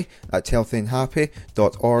Lizzie at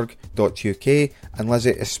healthyandhappy.org.uk, and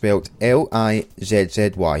Lizzie is spelled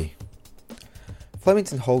Lizzy.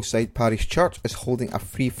 Flemington Hallside Parish Church is holding a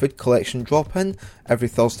free food collection drop-in every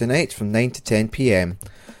Thursday night from 9 to 10 p.m.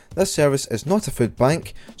 This service is not a food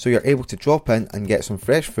bank, so you're able to drop in and get some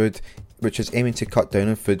fresh food, which is aiming to cut down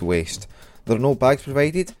on food waste. There are no bags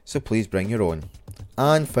provided, so please bring your own.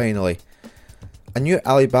 And finally, a new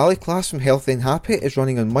Ali Bali class from Healthy and Happy is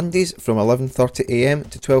running on Mondays from 11:30am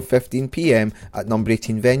to 12:15pm at number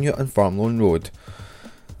 18 venue on Farmloan Road.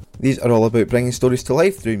 These are all about bringing stories to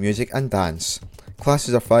life through music and dance.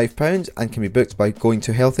 Classes are £5 and can be booked by going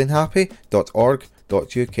to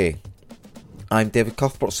healthyandhappy.org.uk. I'm David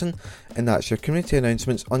Cuthbertson, and that's your community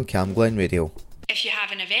announcements on Cam Glen Radio. If you have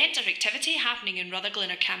an event or activity happening in Rutherglen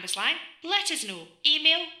or Cambuslang, let us know.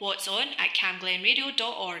 Email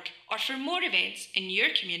whatson@camglenradio.org, or for more events in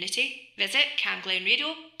your community, visit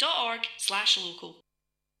camglenradio.org/local.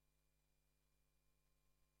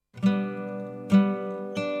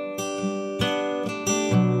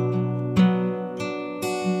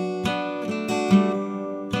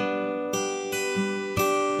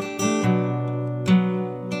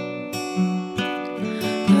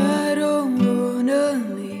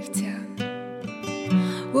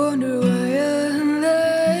 Wonder why I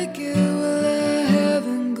like it. Well, I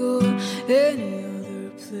haven't gone any other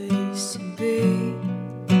place to be.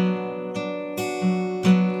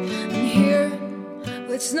 And here,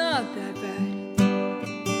 well, it's not that bad,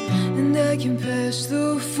 and I can pass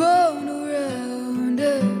the phone around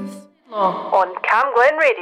if on Cam Glen Radio.